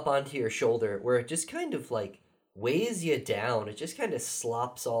up onto your shoulder, where it just kind of like weighs you down. It just kind of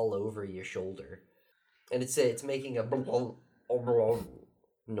slops all over your shoulder, and it's making a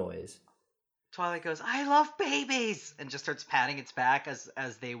noise. Twilight goes, "I love babies," and just starts patting its back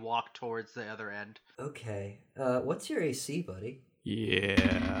as they walk towards the other end. Okay. What's your AC, buddy?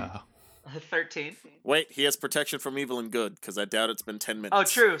 Yeah. 13. Wait, he has protection from evil and good, because I doubt it's been 10 minutes. Oh,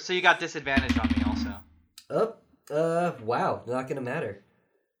 true. So you got disadvantage on me also. Wow. Not gonna matter.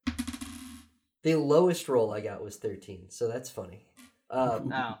 The lowest roll I got was 13, so that's funny.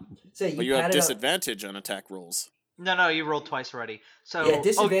 No. So But you have disadvantage on attack rolls. No, you rolled twice already. So yeah,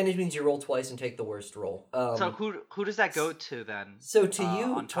 disadvantage means you roll twice and take the worst roll. So who does that go to then? So to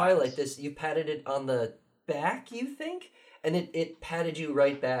you, Twilight, you patted it on the back, you think? And it patted you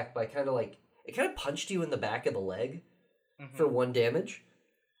right back by kind of punched you in the back of the leg for 1 damage.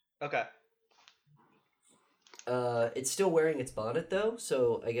 Okay. It's still wearing its bonnet though,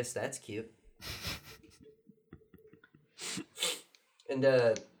 so I guess that's cute. And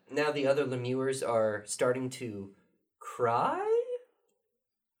now the other lemures are starting to cry?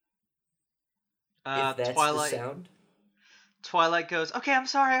 If that's Twilight, the sound. Twilight goes, "Okay, I'm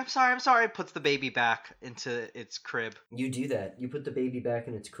sorry, puts the baby back into its crib. You do that. You put the baby back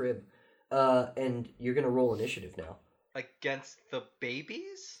in its crib. And you're going to roll initiative now. Against the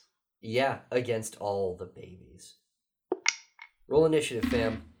babies? Yeah, against all the babies. Roll initiative,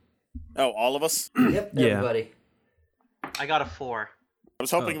 fam. Oh, all of us? Yep, Yeah. everybody. I got a 4. I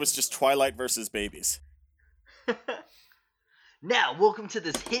was hoping it was just Twilight versus babies. Now, welcome to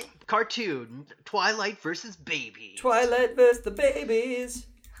this hit cartoon, Twilight versus Babies. Twilight versus the babies.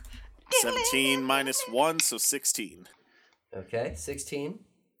 17 minus 1, so 16. Okay, 16.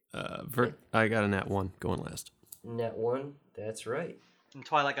 I got a nat 1 going last. Nat 1, that's right. And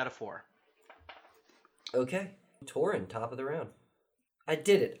Twilight got a 4. Okay, Torin, top of the round. I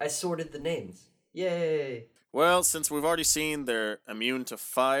did it. I sorted the names. Yay. Well, since we've already seen they're immune to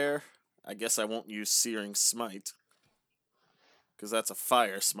fire, I guess I won't use Searing Smite. Because that's a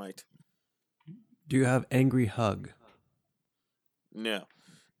fire smite. Do you have Angry Hug? No.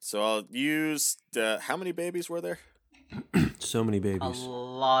 So I'll use... how many babies were there? So many A babies.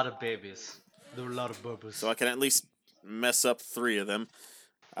 lot of babies. There were a lot of babies. So I can at least mess up 3 of them.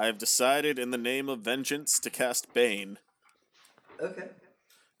 I've decided in the name of vengeance to cast Bane. Okay.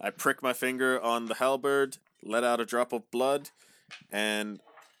 I prick my finger on the halberd, let out a drop of blood, and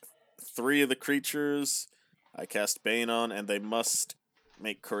 3 of the creatures I cast Bane on, and they must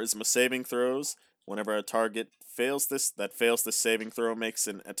make charisma saving throws. Whenever a target fails this saving throw makes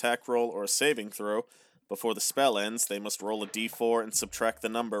an attack roll or a saving throw. Before the spell ends, they must roll a d4 and subtract the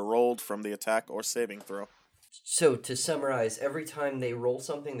number rolled from the attack or saving throw. So, to summarize, every time they roll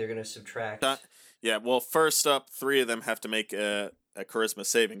something, they're going to subtract... Yeah, well, first up, 3 of them have to make a charisma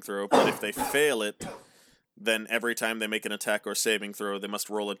saving throw, but if they fail it, then every time they make an attack or saving throw, they must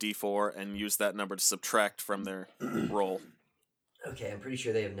roll a d4 and use that number to subtract from their roll. Okay, I'm pretty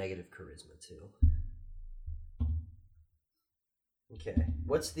sure they have negative charisma, too. Okay,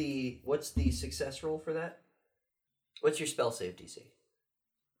 what's the success roll for that? What's your spell save DC?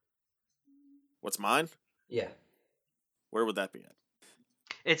 What's mine? Yeah. Where would that be at?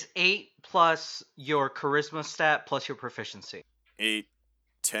 It's 8 plus your charisma stat plus your proficiency. 8,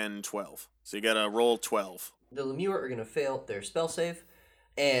 10, 12. So you gotta roll 12. The Lemure are going to fail their spell save,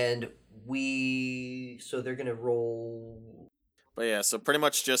 and so they're going to roll... But yeah, so pretty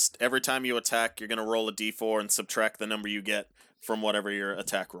much just every time you attack, you're gonna roll a d4 and subtract the number you get from whatever your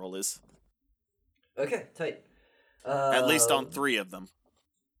attack roll is. Okay, tight. At least on 3 of them.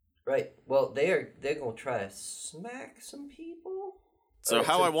 Right. Well, they're going to try to smack some people. So Right,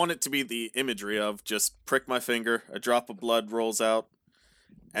 how I want it to be the imagery of just prick my finger, a drop of blood rolls out,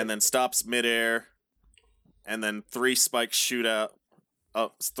 and then stops midair, and then 3 spikes shoot out.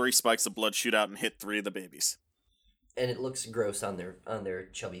 3 spikes of blood shoot out and hit 3 of the babies. And it looks gross on their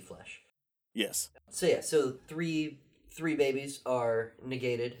chubby flesh. Yes. So yeah, so three babies are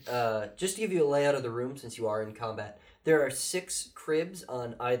negated. Just to give you a layout of the room, since you are in combat, there are 6 cribs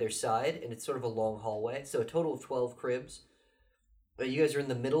on either side, and it's sort of a long hallway. So a total of 12 cribs. You guys are in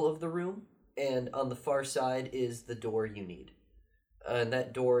the middle of the room, and on the far side is the door you need. And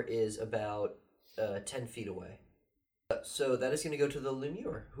that door is about 10 feet away. So that is going to go to the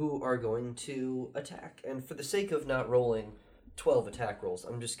Lemure, who are going to attack. And for the sake of not rolling 12 attack rolls,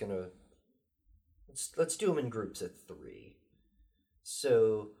 I'm just going to... Let's do them in groups at 3.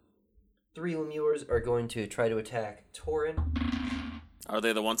 So 3 Lemures are going to try to attack Torin. Are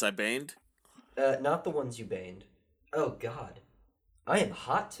they the ones I baned? Not the ones you baned. Oh, God. I am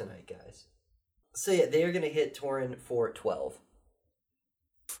hot tonight, guys. So, yeah, they are going to hit Torin for 12.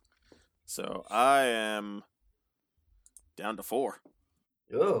 So, I am down to 4.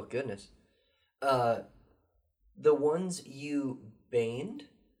 Oh, goodness. The ones you baned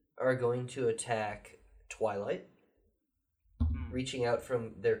are going to attack Twilight, reaching out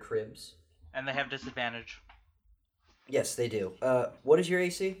from their cribs. And they have disadvantage. Yes, they do. What is your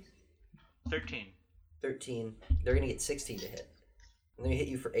AC? 13. 13. They're going to get 16 to hit. And they're going to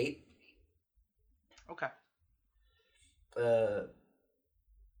hit you for 8. Okay.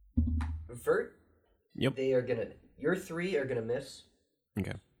 Vert? Yep. They are going to... Your 3 are going to miss.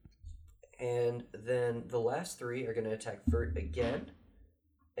 Okay. And then the last 3 are going to attack Vert again.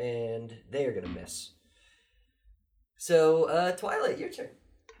 And they are going to miss. So, Twilight, your turn.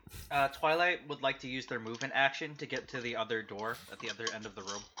 Twilight would like to use their movement action to get to the other door at the other end of the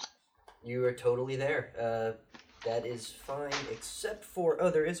room. You are totally there. That is fine, except for... Oh,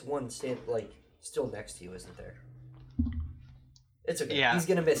 there is one still next to you, isn't there? It's okay. Yeah. He's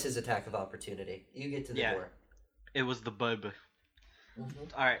going to miss his attack of opportunity. You get to the door. It was the bub.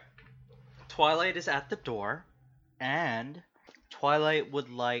 Mm-hmm. Alright. Twilight is at the door, and Twilight would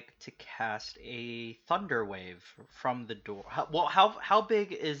like to cast a thunder wave from the door. How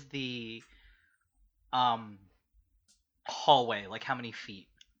big is the hallway? Like, how many feet?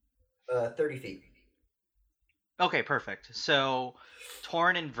 30 feet. Okay, perfect. So,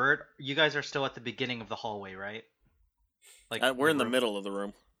 Torn and Vert, you guys are still at the beginning of the hallway, right? Like We're in the middle of the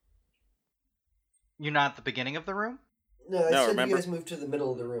room. You're not at the beginning of the room? No, I said remember? you guys moved to the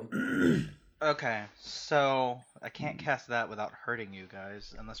middle of the room. Okay, so I can't cast that without hurting you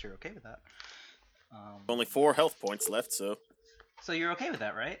guys, unless you're okay with that. Only 4 health points left, so... So you're okay with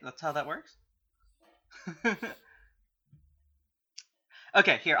that, right? That's how that works?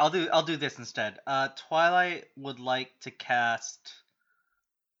 Okay, here, I'll do this instead. Twilight would like to cast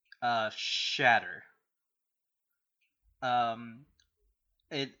Shatter.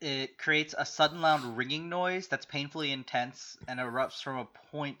 It creates a sudden loud ringing noise that's painfully intense and erupts from a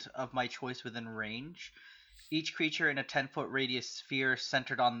point of my choice within range. Each creature in a 10-foot radius sphere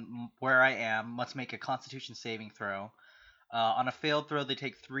centered on where I am must make a Constitution saving throw. On a failed throw, they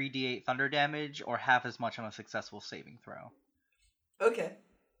take 3d8 thunder damage, or half as much on a successful saving throw. Okay.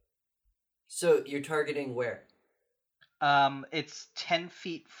 So you're targeting where? It's 10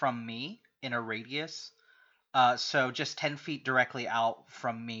 feet from me in a radius. So just 10 feet directly out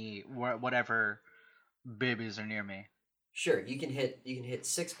from me, whatever babies are near me. Sure, you can hit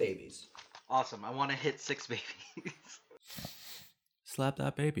 6 babies. Awesome. I want to hit 6 babies. Slap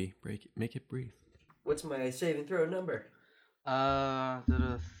that baby. Break it. Make it breathe. What's my saving throw number?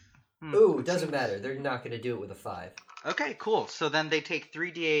 Ooh, doesn't matter. They're not going to do it with a 5. Okay, cool. So then they take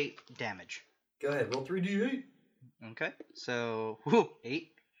 3d8 damage. Go ahead, roll 3d8. Okay, so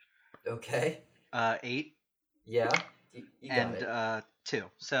 8. Okay. 8. Yeah, you got and it. 2.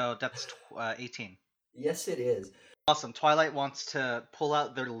 So that's 18. Yes, it is. Awesome. Twilight wants to pull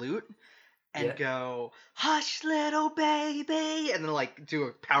out their loot and go, "Hush, little baby," and then like do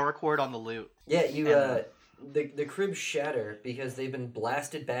a power chord on the loot. Yeah, the cribs shatter because they've been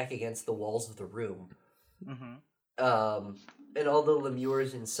blasted back against the walls of the room. Mm-hmm. And all the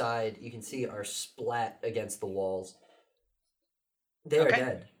lemures inside, you can see, are splat against the walls. They are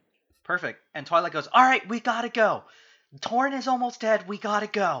dead. Perfect. And Twilight goes, "All right, we gotta go. Torn is almost dead. We gotta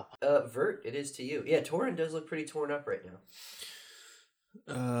go." Vert, it is to you. Yeah, Torin does look pretty torn up right now.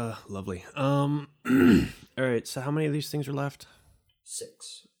 Lovely. All right. So how many of these things are left?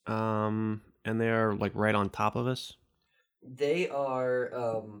 6. And they are like right on top of us. They are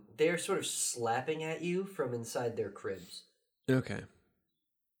sort of slapping at you from inside their cribs. Okay.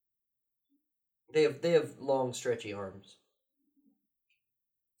 They have long, stretchy arms.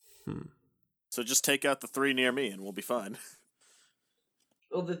 So just take out the 3 near me and we'll be fine.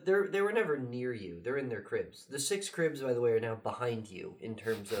 Well, they were never near you. They're in their cribs. The 6 cribs, by the way, are now behind you in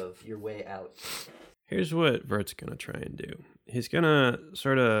terms of your way out. Here's what Vert's gonna try and do. He's gonna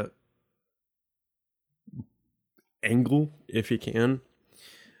sort of angle, if he can,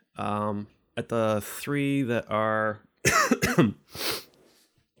 at the 3 that are...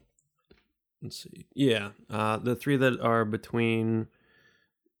 Let's see. Yeah, the 3 that are between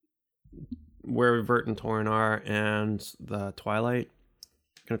where Vert and Torin are and the Twilight.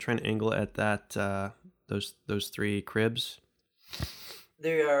 Gonna try and angle at that those 3 cribs.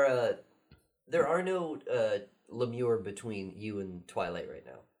 There are no lemure between you and Twilight right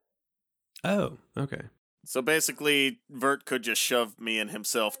now. Oh, okay. So basically, Vert could just shove me and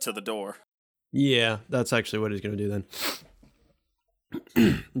himself to the door. Yeah, that's actually what he's gonna do then.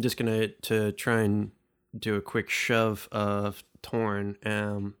 I'm just gonna try and do a quick shove of Torn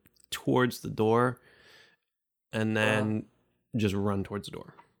towards the door, and then just run towards the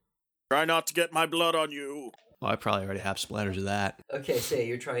door. Try not to get my blood on you. Well, I probably already have splatters of that. Okay, say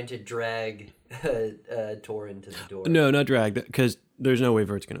you're trying to drag Torn to the door. No, not drag, because there's no way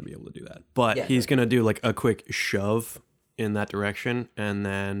Vert's gonna be able to do that. But he's gonna do like a quick shove in that direction, and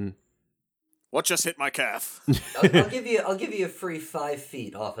then. What just hit my calf? I'll give you a free 5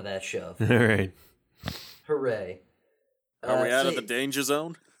 feet off of that shove. All right. Hooray! Are we out of the danger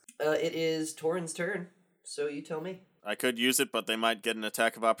zone? It is Torrin's turn, so you tell me. I could use it, but they might get an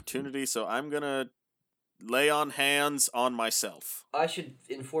attack of opportunity, so I'm gonna lay on hands on myself. I should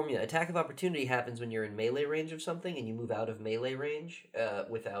inform you, attack of opportunity happens when you're in melee range of something, and you move out of melee range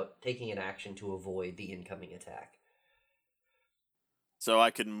without taking an action to avoid the incoming attack. So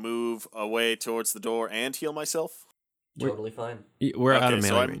I can move away towards the door and heal myself? Totally fine. We're out of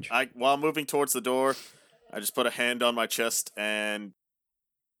melee range. While moving towards the door, I just put a hand on my chest and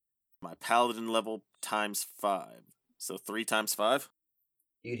my paladin level times 5. So 3 times 5?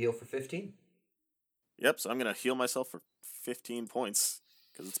 You'd heal for 15. Yep, so I'm going to heal myself for 15 points,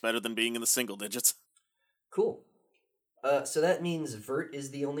 because it's better than being in the single digits. Cool. So that means Vert is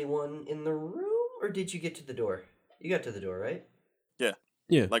the only one in the room, or did you get to the door? You got to the door, right?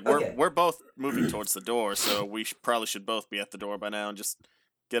 Yeah. Like, we're both moving towards the door, so we probably should both be at the door by now and just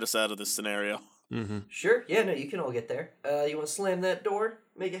get us out of this scenario. Mm-hmm. Sure, yeah, no, you can all get there. You want to slam that door,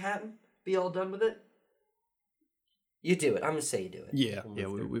 make it happen, be all done with it? You do it. I'm going to say you do it. Yeah,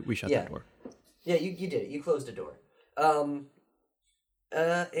 we shut that door. Yeah, you did it. You closed the door.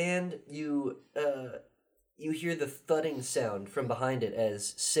 And you hear the thudding sound from behind it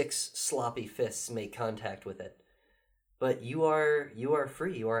as 6 sloppy fists make contact with it. But you are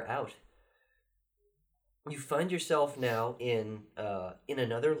free. You are out. You find yourself now in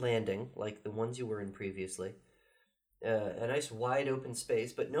another landing, like the ones you were in previously. A nice wide open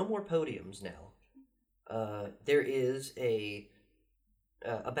space, but no more podiums now. There is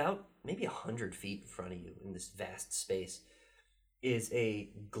about maybe 100 feet in front of you in this vast space is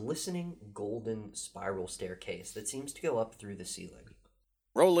a glistening golden spiral staircase that seems to go up through the ceiling.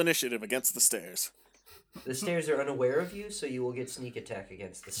 Roll initiative against the stairs. The stairs are unaware of you, so you will get sneak attack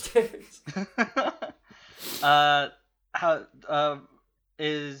against the stairs. How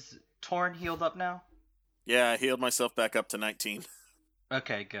is Torn healed up now? Yeah, I healed myself back up to 19.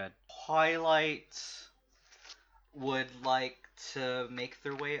 Okay, good. Twilight would like to make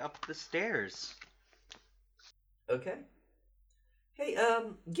their way up the stairs. Okay. Hey,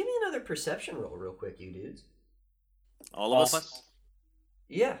 give me another perception roll real quick, you dudes. All of us?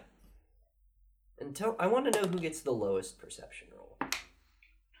 Yeah. And I want to know who gets the lowest perception roll.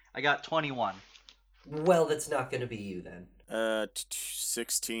 I got 21. Well, that's not going to be you then.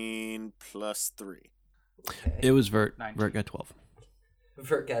 16 plus 3. Okay. It was Vert. 19. Vert got 12.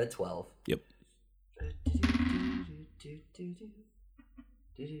 Vert got a 12. Yep.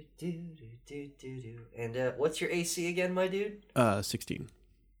 And what's your AC again, my dude? 16.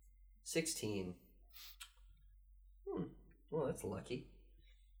 16. Well, that's lucky.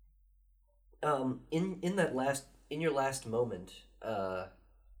 In your last moment,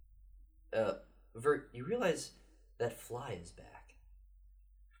 Vert, you realize that fly is back,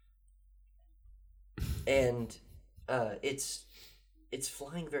 and it's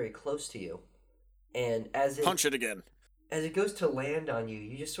flying very close to you, and as it punch it again. As it goes to land on you,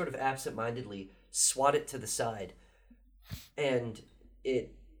 you just sort of absentmindedly swat it to the side, and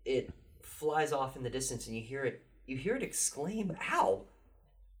it flies off in the distance, and you hear it exclaim, "Ow!"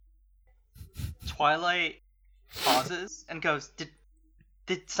 Twilight pauses and goes,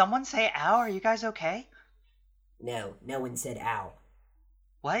 Did someone say ow? Are you guys okay? No one said ow.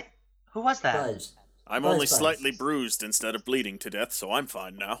 What? Who was that? Buzz. I'm only slightly bruised instead of bleeding to death, so I'm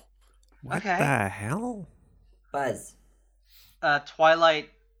fine now. What the hell? Buzz.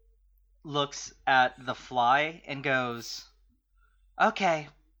 Twilight looks at the fly and goes, okay,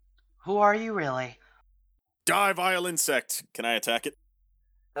 who are you really? Die, vile insect. Can I attack it?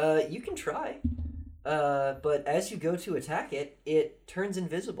 You can try. But as you go to attack it, it turns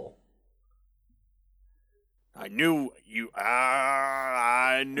invisible. I knew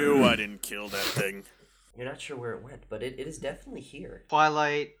I didn't kill that thing. You're not sure where it went, but it is definitely here.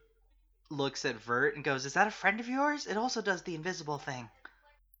 Twilight looks at Vert and goes, is that a friend of yours? It also does the invisible thing.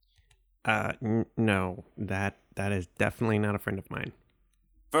 No, that is definitely not a friend of mine.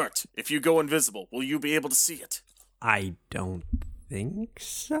 Vert, if you go invisible, will you be able to see it? I don't think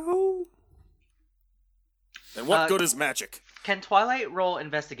so. Then what good is magic? Can Twilight roll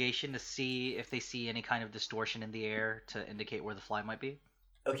investigation to see if they see any kind of distortion in the air to indicate where the fly might be?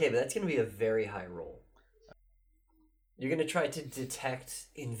 Okay, but that's going to be a very high roll. You're going to try to detect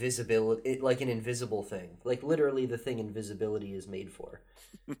invisibility, like an invisible thing. Like, literally the thing invisibility is made for.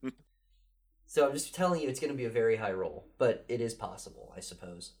 So I'm just telling you it's going to be a very high roll, but it is possible, I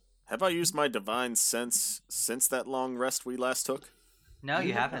suppose. Have I used my divine sense since that long rest we last took? No,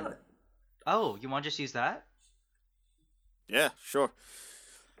 you haven't. Not. Oh, you want to just use that? Yeah, sure.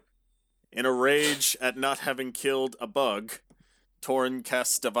 In a rage at not having killed a bug, Torin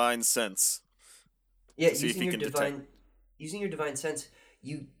casts divine sense. Yeah, using your divine sense,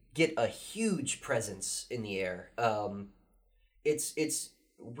 you get a huge presence in the air. It's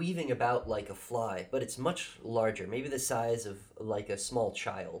weaving about like a fly, but it's much larger, maybe the size of like a small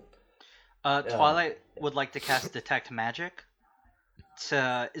child. Twilight would like to cast Detect Magic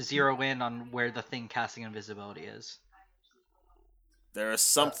to zero in on where the thing casting invisibility is. There is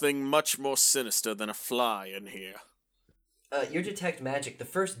something much more sinister than a fly in here. Your Detect Magic, the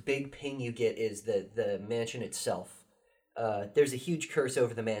first big ping you get is the mansion itself. There's a huge curse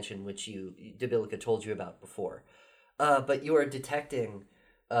over the mansion, which Debilica told you about before. But you are detecting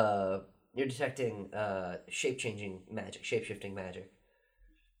shape-changing magic, shape-shifting magic.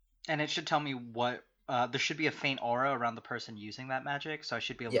 And it should tell me what... there should be a faint aura around the person using that magic, so I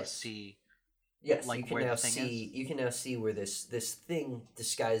should be able to see... Yes, like you can now see where this thing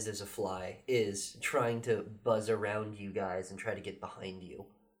disguised as a fly is trying to buzz around you guys and try to get behind you.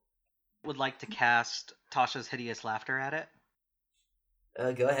 Would like to cast Tasha's Hideous Laughter at it.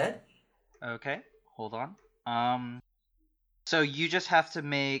 Go ahead. Okay, hold on. So you just have to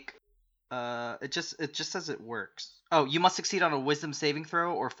make it just says it works. Oh, you must succeed on a wisdom saving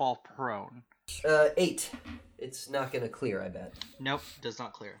throw or fall prone. 8. It's not gonna clear, I bet. Nope, does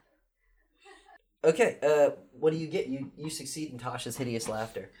not clear. Okay, what do you get? You succeed in Tasha's Hideous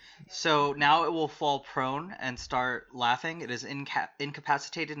Laughter. So now it will fall prone and start laughing. It is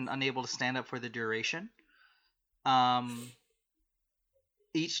incapacitated and unable to stand up for the duration.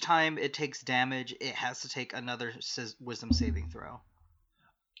 Each time it takes damage, it has to take another wisdom saving throw.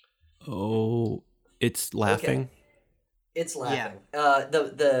 Oh, it's laughing? Okay. It's laughing. Yeah.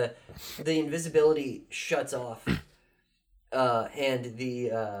 The invisibility shuts off, and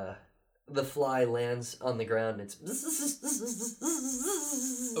the fly lands on the ground. It's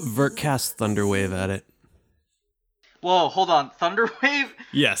Vert casts Thunderwave at it. Whoa, hold on. Thunderwave?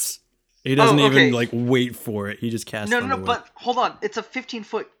 Yes. He doesn't even wait for it. He just casts Thunderwave. No, but hold on. It's a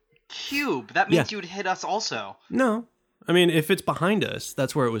 15-foot cube. That means you would hit us also. No. I mean, if it's behind us,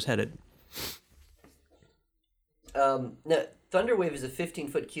 that's where it was headed. No, Thunderwave is a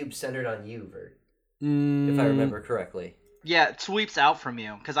 15-foot cube centered on you, Vert. If I remember correctly. Yeah, it sweeps out from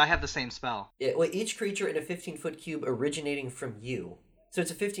you, because I have the same spell. Yeah, well, each creature in a 15-foot cube originating from you. So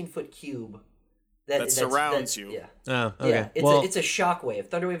it's a 15-foot cube that surrounds you. Yeah. Oh, okay. Yeah, it's a shockwave.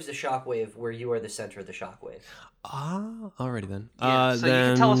 Thunderwave is a shockwave where you are the center of the shockwave. Ah, alrighty then. Yeah, so then, you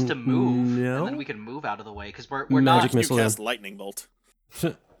can tell us to move, no? and then we can move out of the way, because we're magic not... missile. You cast Lightning Bolt.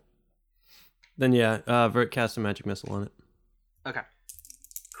 Then Vert casts a magic missile on it. Okay.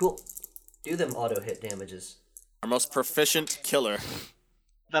 Cool. Do them auto-hit damages. Our most proficient killer.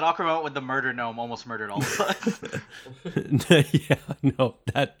 That awkward moment when the murder gnome almost murdered all of us. Yeah, no,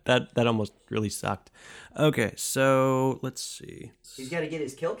 that almost really sucked. Okay, so let's see. He's got to get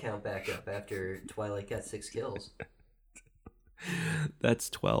his kill count back up after Twilight got 6 kills.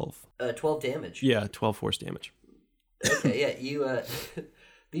 That's 12. 12 damage. Yeah, 12 force damage. Okay, yeah, you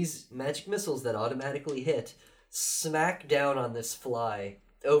these magic missiles that automatically hit smack down on this fly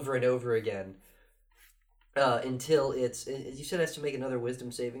over and over again. Until you said it has to make another wisdom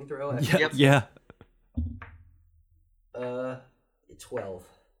saving throw? Yep. Yeah. 12.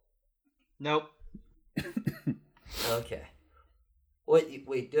 Nope. Okay.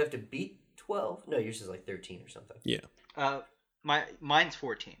 Wait, do I have to beat 12? No, yours is like 13 or something. Yeah. Mine's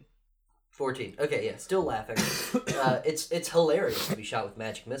 14. 14. Okay, yeah, still laughing. It's hilarious to be shot with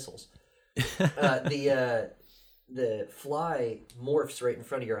magic missiles. The fly morphs right in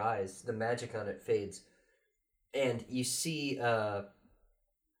front of your eyes. The magic on it fades. And you see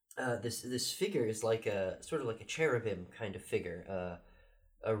this figure is like a sort of like a cherubim kind of figure,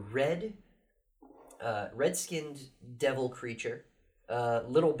 a red-skinned devil creature,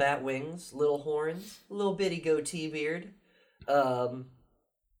 little bat wings, little horns, little bitty goatee beard, and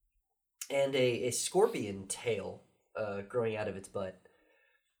a scorpion tail growing out of its butt.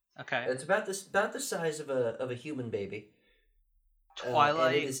 Okay, it's about the size of a human baby.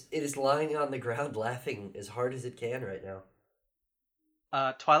 Twilight. And it is lying on the ground laughing as hard as it can right now.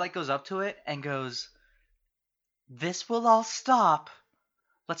 Twilight goes up to it and goes, This will all stop.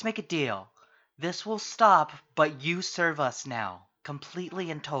 Let's make a deal. This will stop, but you serve us now. Completely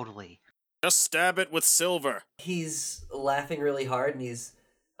and totally. Just stab it with silver. He's laughing really hard, and he's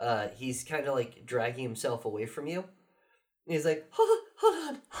kind of like dragging himself away from you. And he's like,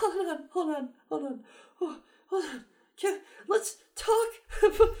 hold on. Let's talk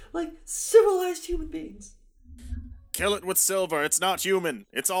like civilized human beings. Kill it with silver. It's not human.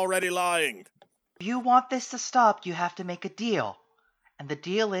 It's already lying. If you want this to stop, you have to make a deal. And the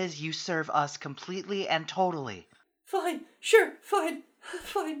deal is you serve us completely and totally. Fine. Sure. Fine.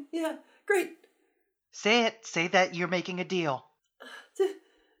 Yeah. Great. Say it. Say that you're making a deal.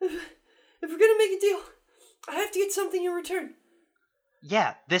 If we're gonna make a deal, I have to get something in return.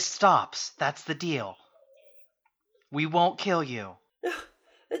 Yeah, this stops. That's the deal. We won't kill you. No,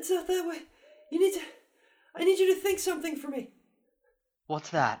 it's not that way. I need you to think something for me. What's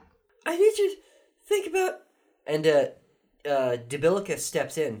that? I need you to think about... And, Debilica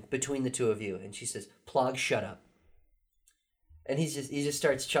steps in between the two of you, and she says, Plog, shut up. And he just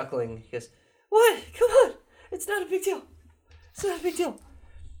starts chuckling. He goes, what? Come on! It's not a big deal. It's not a big deal.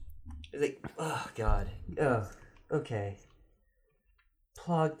 He's like, oh, God. Oh, okay.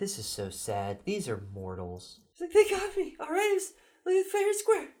 Plog, this is so sad. These are mortals. He's like, they got me, alright? It's like fair and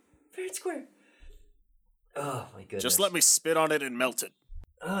square. Fair and square. Oh, my goodness. Just let me spit on it and melt it.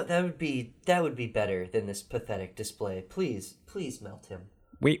 Oh, that would be better than this pathetic display. Please melt him.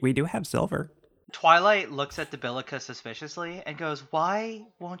 We do have silver. Twilight looks at Debilica suspiciously and goes, why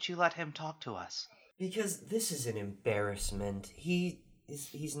won't you let him talk to us? Because this is an embarrassment.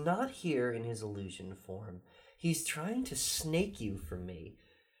 He's not here in his illusion form. He's trying to snake you from me.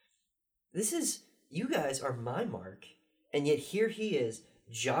 You guys are my mark, and yet here he is,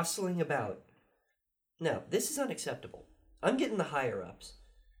 jostling about. No, this is unacceptable. I'm getting the higher-ups.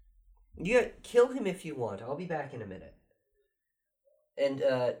 Kill him if you want. I'll be back in a minute. And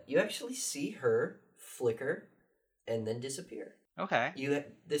you actually see her flicker and then disappear. Okay.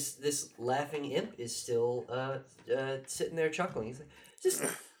 This laughing imp is still sitting there chuckling. He's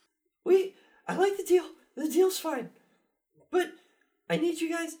like, I like the deal. The deal's fine. But I need you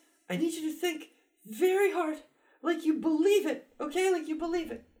to think very hard. Like you believe it, okay? Like you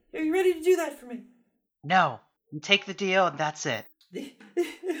believe it. Are you ready to do that for me? No. You take the deal and that's it.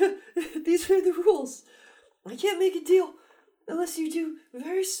 These are the rules. I can't make a deal unless you do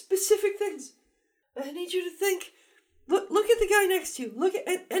very specific things. I need you to think. Look at the guy next to you. Look at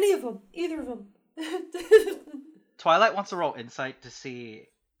any of them. Either of them. Twilight wants to roll insight to see...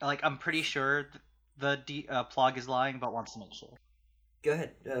 Like, I'm pretty sure the Plog is lying, but wants to make sure. Go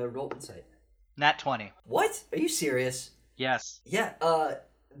ahead. Roll insight. Nat 20. What? Are you serious? Yes. Yeah,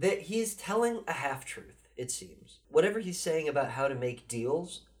 he's telling a half-truth, it seems. Whatever he's saying about how to make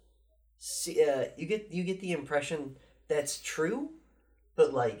deals, you get the impression that's true,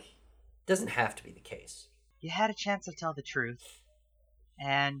 but, like, doesn't have to be the case. You had a chance to tell the truth,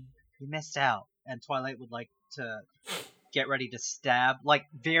 and you missed out. And Twilight would like to get ready to stab, like,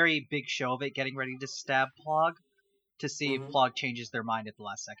 very big show of it, getting ready to stab Plog, to see if Plog changes their mind at the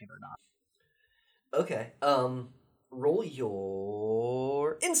last second or not. Okay, roll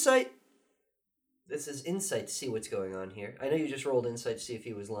your insight. This is insight to see what's going on here. I know you just rolled insight to see if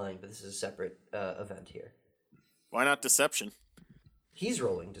he was lying, but this is a separate event here. Why not deception? He's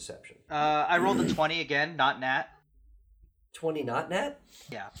rolling deception. I rolled a 20 again, not nat. 20 not nat?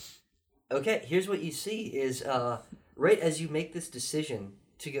 Yeah. Okay, here's what you see is, right as you make this decision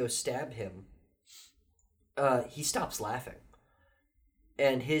to go stab him, he stops laughing.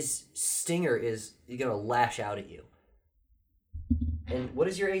 And his stinger is going to lash out at you. And what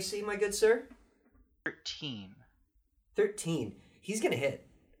is your AC, my good sir? 13. 13. He's going to hit.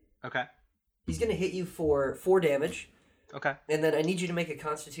 Okay. He's going to hit you for 4 damage. Okay. And then I need you to make a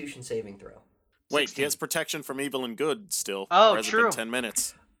Constitution saving throw. Wait, 16. He has protection from evil and good still. Oh, or has true. It been 10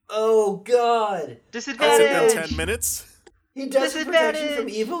 minutes? Oh, God. Disadvantage. Has it been 10 minutes? He does have protection from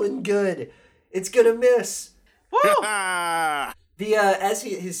evil and good. It's going to miss. Woo! As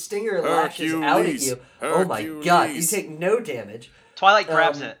his stinger lashes out at you. Oh my God! You take no damage. Twilight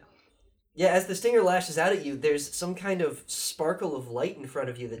grabs it. Yeah, as the stinger lashes out at you, there's some kind of sparkle of light in front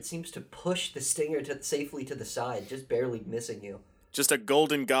of you that seems to push the stinger safely to the side, just barely missing you. Just a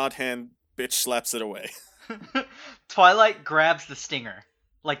golden god hand bitch slaps it away. Twilight grabs the stinger,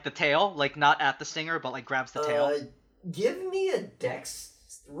 like the tail, like not at the stinger, but like grabs the tail. Give me a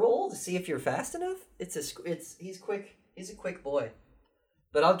dex roll to see if you're fast enough. He's quick. He's a quick boy.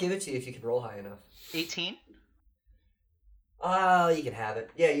 But I'll give it to you if you can roll high enough. 18? Oh, you can have it.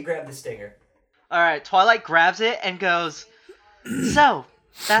 Yeah, you grab the stinger. Alright, Twilight grabs it and goes, so,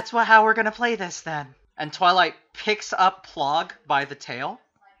 that's how we're gonna play this then. And Twilight picks up Plog by the tail.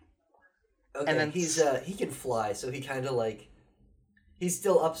 Okay, and then he can fly, so he kind of like... He's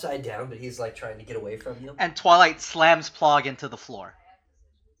still upside down, but he's like trying to get away from you. And Twilight slams Plog into the floor.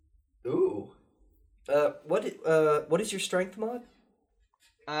 Ooh. What is your strength mod?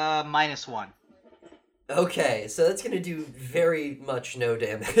 -1. Okay, so that's gonna do very much no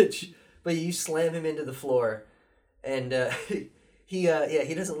damage. But you slam him into the floor, and he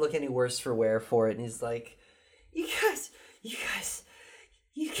doesn't look any worse for wear for it, and he's like, You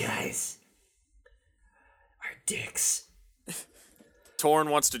guys are dicks. Torn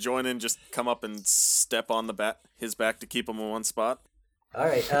wants to join in, just come up and step on his back to keep him in one spot. All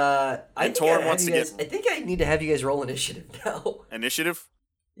right. I think I need to have you guys roll initiative now. Initiative?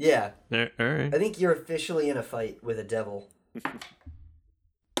 Yeah. All right. I think you're officially in a fight with a devil.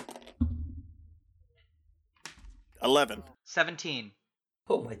 11. 17.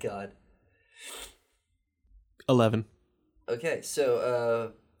 Oh my god. 11. Okay,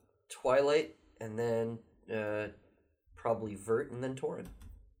 so Twilight, and then probably Vert, and then Torin.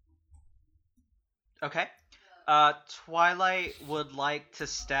 Okay. Twilight would like to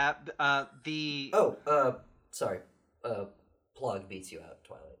stab the... Sorry. Plog beats you out,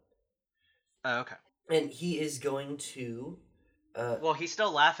 Twilight. Okay. And he is going to... well, he's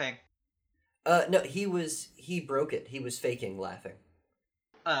still laughing. No, he broke it. He was faking laughing.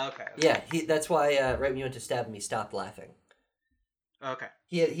 Oh, okay. Yeah, that's why right when you went to stab him, he stopped laughing. Okay.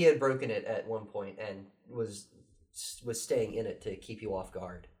 He had broken it at one point and was staying in it to keep you off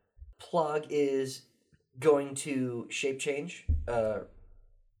guard. Plog is going to shape change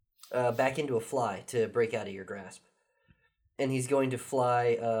back into a fly to break out of your grasp. And he's going to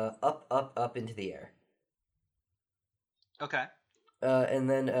fly up into the air. Okay. And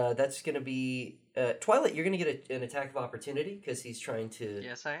then that's going to be... Twilight, you're going to get an attack of opportunity because he's trying to...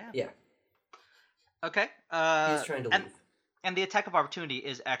 Yes, I am. Yeah. Okay. He's trying to leave. And the attack of opportunity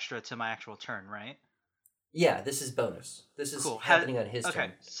is extra to my actual turn, right? Yeah, this is bonus. This is happening on his turn.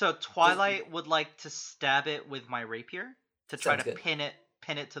 Okay, so Twilight would like to stab it with my rapier to try to good. pin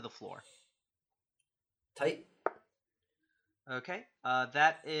it to the floor. Tight. Okay.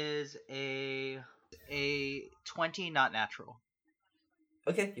 That is a 20, not natural.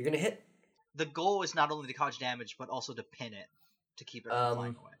 Okay, you're gonna hit. The goal is not only to cause damage, but also to pin it to keep it from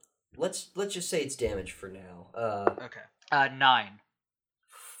flying away. Let's just say it's damage for now. Okay. 9.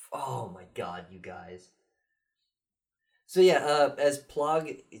 Oh my god, you guys. So yeah, as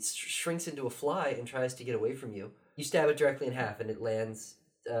Plog shrinks into a fly and tries to get away from you, you stab it directly in half, and it lands.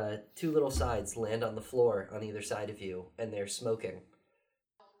 2 little sides land on the floor on either side of you, and they're smoking.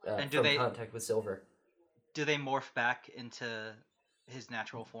 And from contact with silver. Do they morph back into his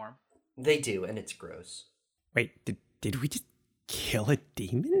natural form? They do, and it's gross. Wait, did we just kill a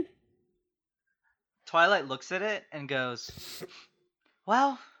demon? Twilight looks at it and goes,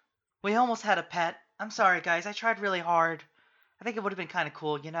 well, we almost had a pet. I'm sorry, guys. I tried really hard. I think it would have been kind of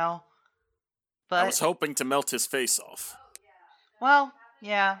cool, you know? But I was hoping to melt his face off. Well,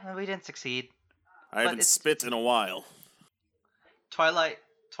 yeah, we didn't succeed. I haven't spit in a while. Twilight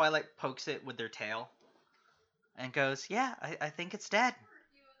pokes it with their tail and goes, yeah, I think it's dead.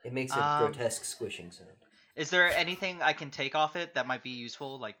 It makes a grotesque squishing sound. Is there anything I can take off it that might be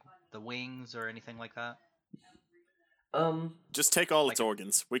useful, like the wings or anything like that? Just take all its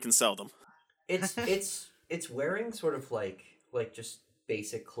organs. We can sell them. It's wearing sort of like just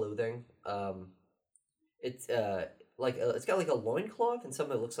basic clothing. It's it's got like a loincloth and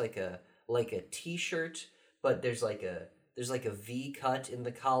something that looks like a t-shirt, but there's like a V cut in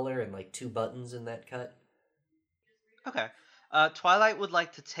the collar and like 2 buttons in that cut. Okay. Twilight would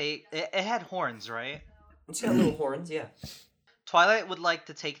like to take... It had horns, right? It's got little horns, yeah. Twilight would like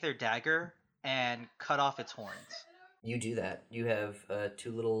to take their dagger and cut off its horns. You do that. You have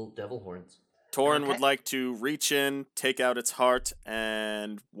 2 little devil horns. Torin would like to reach in, take out its heart,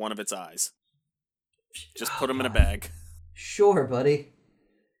 and one of its eyes. Just put them in a bag. Sure, buddy.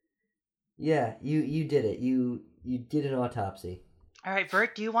 Yeah, you did it. You did an autopsy. All right,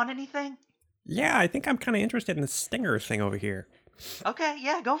 Bert, do you want anything? Yeah, I think I'm kind of interested in the stinger thing over here. Okay,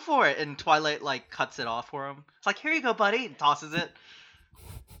 yeah, go for it. And Twilight, cuts it off for him. It's like, here you go, buddy, and tosses it.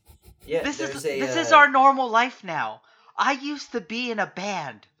 Yeah, this is our normal life now. I used to be in a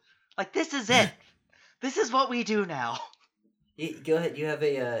band. This is it. This is what we do now. Go ahead. You have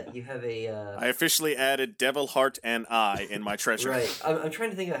a. I officially added devil heart and eye in my treasure. Right. I'm trying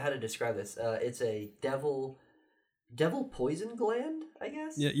to think about how to describe this. It's a devil poison gland, I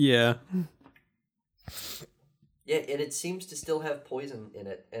guess. Yeah. Yeah, and it seems to still have poison in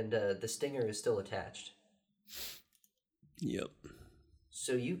it, and the stinger is still attached. Yep.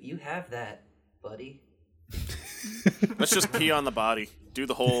 So you have that, buddy. Let's just pee on the body. Do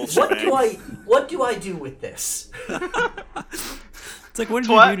the whole shebang. What do I do with this? It's like, what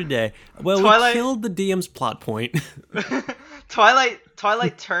did you do today? Well, Twilight... we killed the DM's plot point.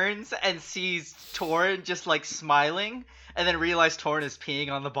 Twilight turns and sees Torn just like smiling, and then realizes Torn is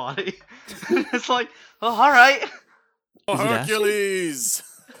peeing on the body. It's like, oh, all right. Oh, Hercules!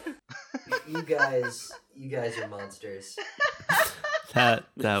 You guys are monsters. That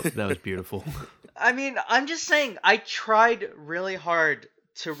was beautiful. I mean, I'm just saying, I tried really hard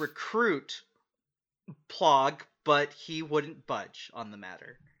to recruit Plog, but he wouldn't budge on the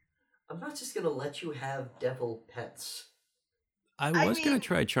matter. I'm not just gonna let you have devil pets. I was gonna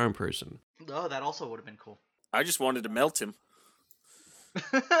try Charm Person. Oh, that also would have been cool. I just wanted to melt him.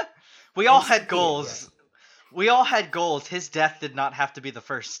 We all had goals. Yeah. We all had goals. His death did not have to be the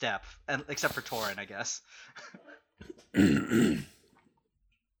first step, except for Torin, I guess.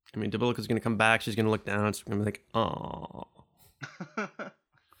 I mean, Debilica's gonna come back. She's gonna look down. It's gonna be like, "Oh."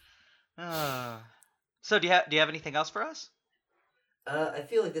 So, do you have anything else for us? I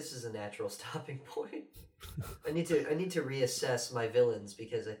feel like this is a natural stopping point. I need to reassess my villains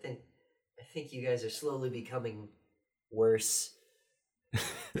because I think you guys are slowly becoming worse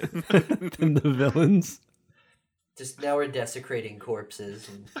than the villains. Just now we're desecrating corpses.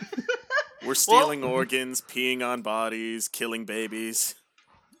 And... We're stealing organs, peeing on bodies, killing babies.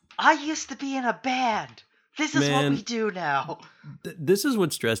 I used to be in a band. This is what we do now. This is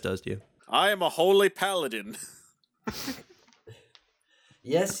what stress does to you. I am a holy paladin.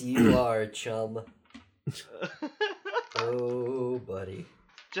 Yes, you are, chum. Oh, buddy.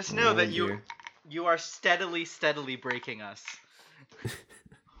 Just know that you are steadily breaking us.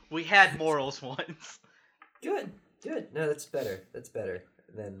 We had morals once. Good. No, that's better. That's better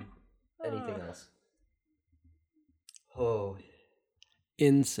than anything else. Oh.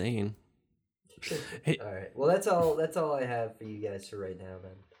 Insane. Hey. All right. Well, that's all I have for you guys for right now,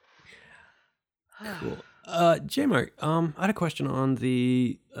 then. Cool. J-Mark, I had a question on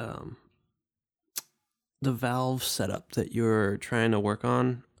the valve setup that you're trying to work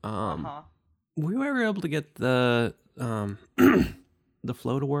on. We were able to get the the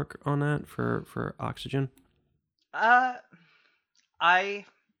flow to work on that for oxygen. I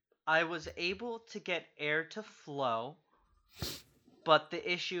was able to get air to flow, but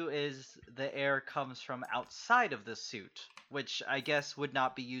the issue is the air comes from outside of the suit, which I guess would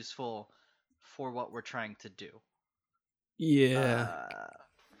not be useful for what we're trying to do. Yeah.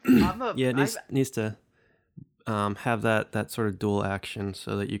 It needs to have that sort of dual action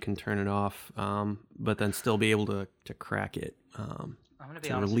so that you can turn it off, but then still be able to crack it. I'm gonna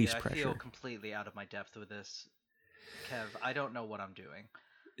be honest with you, I feel completely out of my depth with this, Kev. I don't know what I'm doing.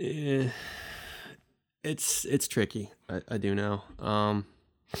 It's tricky. I do know.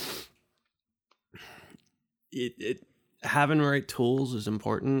 It having the right tools is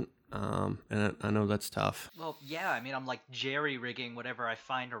important. And I know that's tough. Well, yeah, I mean, I'm like jerry-rigging whatever I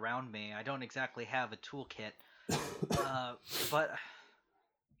find around me. I don't exactly have a toolkit. But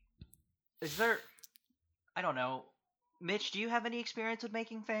is there... I don't know. Mitch, do you have any experience with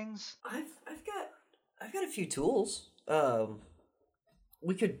making things? I've got a few tools.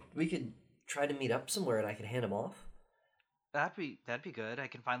 We could try to meet up somewhere and I could hand them off. That'd be good. I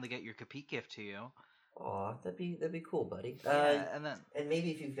can finally get your Kapit gift to you. Aw, that'd be cool, buddy. Yeah, and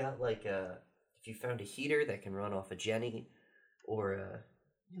maybe if you've got if you found a heater that can run off a Jenny, or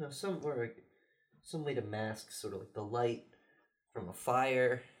some way to mask sort of like the light from a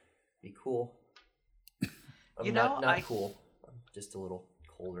fire, be cool. Not cool. I'm just a little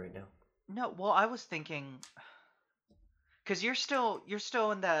cold right now. No, well, I was thinking, because you're still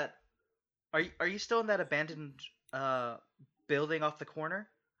in that. Are you still in that abandoned building off the corner?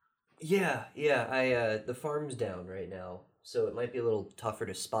 Yeah. The farm's down right now, so it might be a little tougher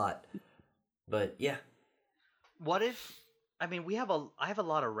to spot. But yeah. What if? I mean, I have a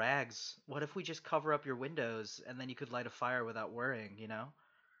lot of rags. What if we just cover up your windows and then you could light a fire without worrying? You know.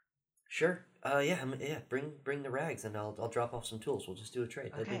 Sure. Bring the rags and I'll drop off some tools. We'll just do a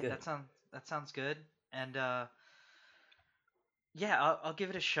trade. That'd be good. That sounds good. And yeah, I'll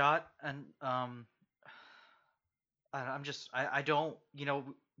give it a shot. And I don't,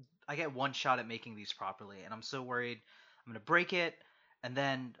 I get one shot at making these properly, and I'm so worried I'm gonna break it, and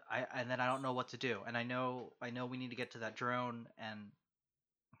then I don't know what to do. And I know we need to get to that drone. And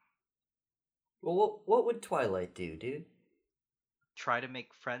well, what would Twilight do, dude? Try to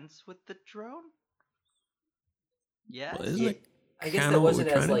make friends with the drone? Yes. Well, I guess that wasn't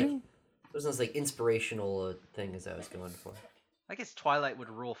as inspirational a thing as I was going for. I guess Twilight would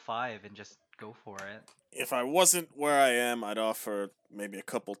roll 5 and just go for it. If I wasn't where I am, I'd offer maybe a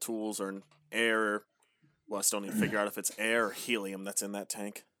couple tools or an air Well, I still need to figure out if it's air or helium that's in that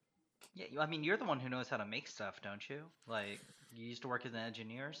tank. Yeah, I mean, you're the one who knows how to make stuff, don't you? Like, you used to work as an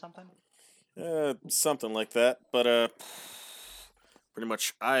engineer or something? Something like that. But, pretty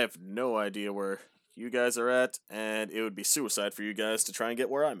much I have no idea where you guys are at, and it would be suicide for you guys to try and get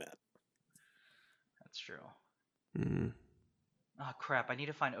where I'm at. That's true. Hmm. Oh, crap, I need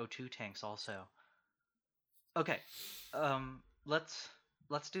to find O2 tanks also. Okay,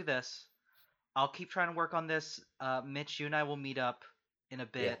 let's do this. I'll keep trying to work on this. Mitch, you and I will meet up in a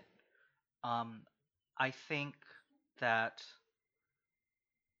bit. Yeah. I think that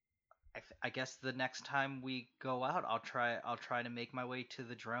I guess the next time we go out, I'll try to make my way to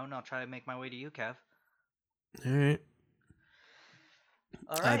the drone. I'll try to make my way to you, Kev.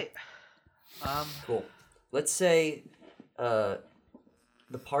 All right. Cool. Let's say the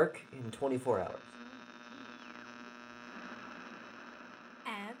park in 24 hours.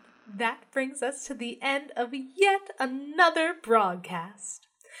 And that brings us to the end of yet another broadcast.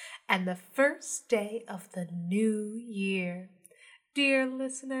 And the first day of the new year. Dear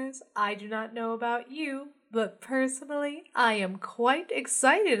listeners, I do not know about you, but personally, I am quite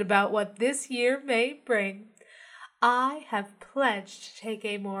excited about what this year may bring. I have pledged to take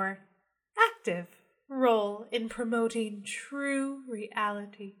a more active role in promoting true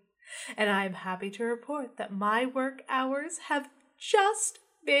reality, and I am happy to report that my work hours have just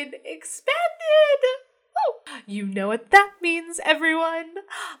been expanded. Oh, you know what that means, everyone.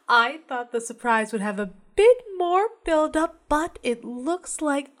 I thought the surprise would have a bit more build-up, but it looks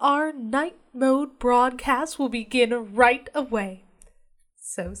like our night mode broadcast will begin right away.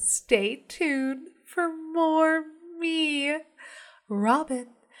 So stay tuned for more me, Robin,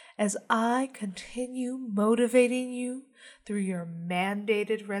 as I continue motivating you through your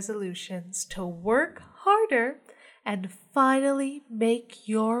mandated resolutions to work harder and finally make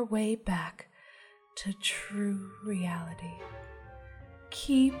your way back to true reality.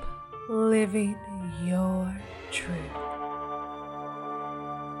 Keep living your truth.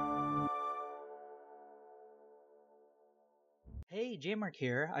 Hey, J-Mark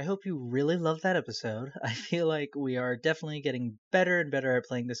here. I hope you really loved that episode. I feel like we are definitely getting better and better at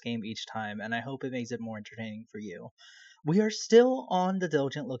playing this game each time, and I hope it makes it more entertaining for you. We are still on the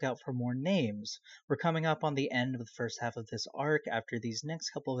diligent lookout for more names. We're coming up on the end of the first half of this arc after these next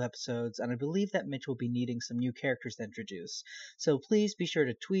couple of episodes, and I believe that Mitch will be needing some new characters to introduce. So please be sure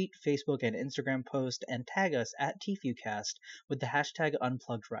to tweet, Facebook, and Instagram post and tag us at TFUcast with the hashtag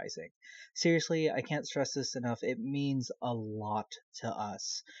UnpluggedRising. Seriously, I can't stress this enough. It means a lot to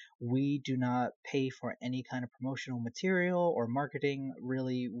us. We do not pay for any kind of promotional material or marketing.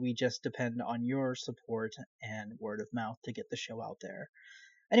 Really, we just depend on your support and word of mouth to get the show out there.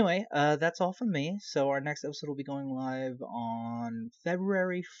 Anyway, that's all from me. So our next episode will be going live on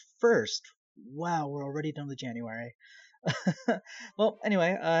February 1st. Wow, we're already done with January. Well,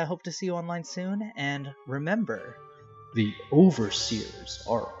 anyway, I hope to see you online soon. And remember, the overseers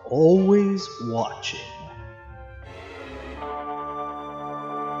are always watching.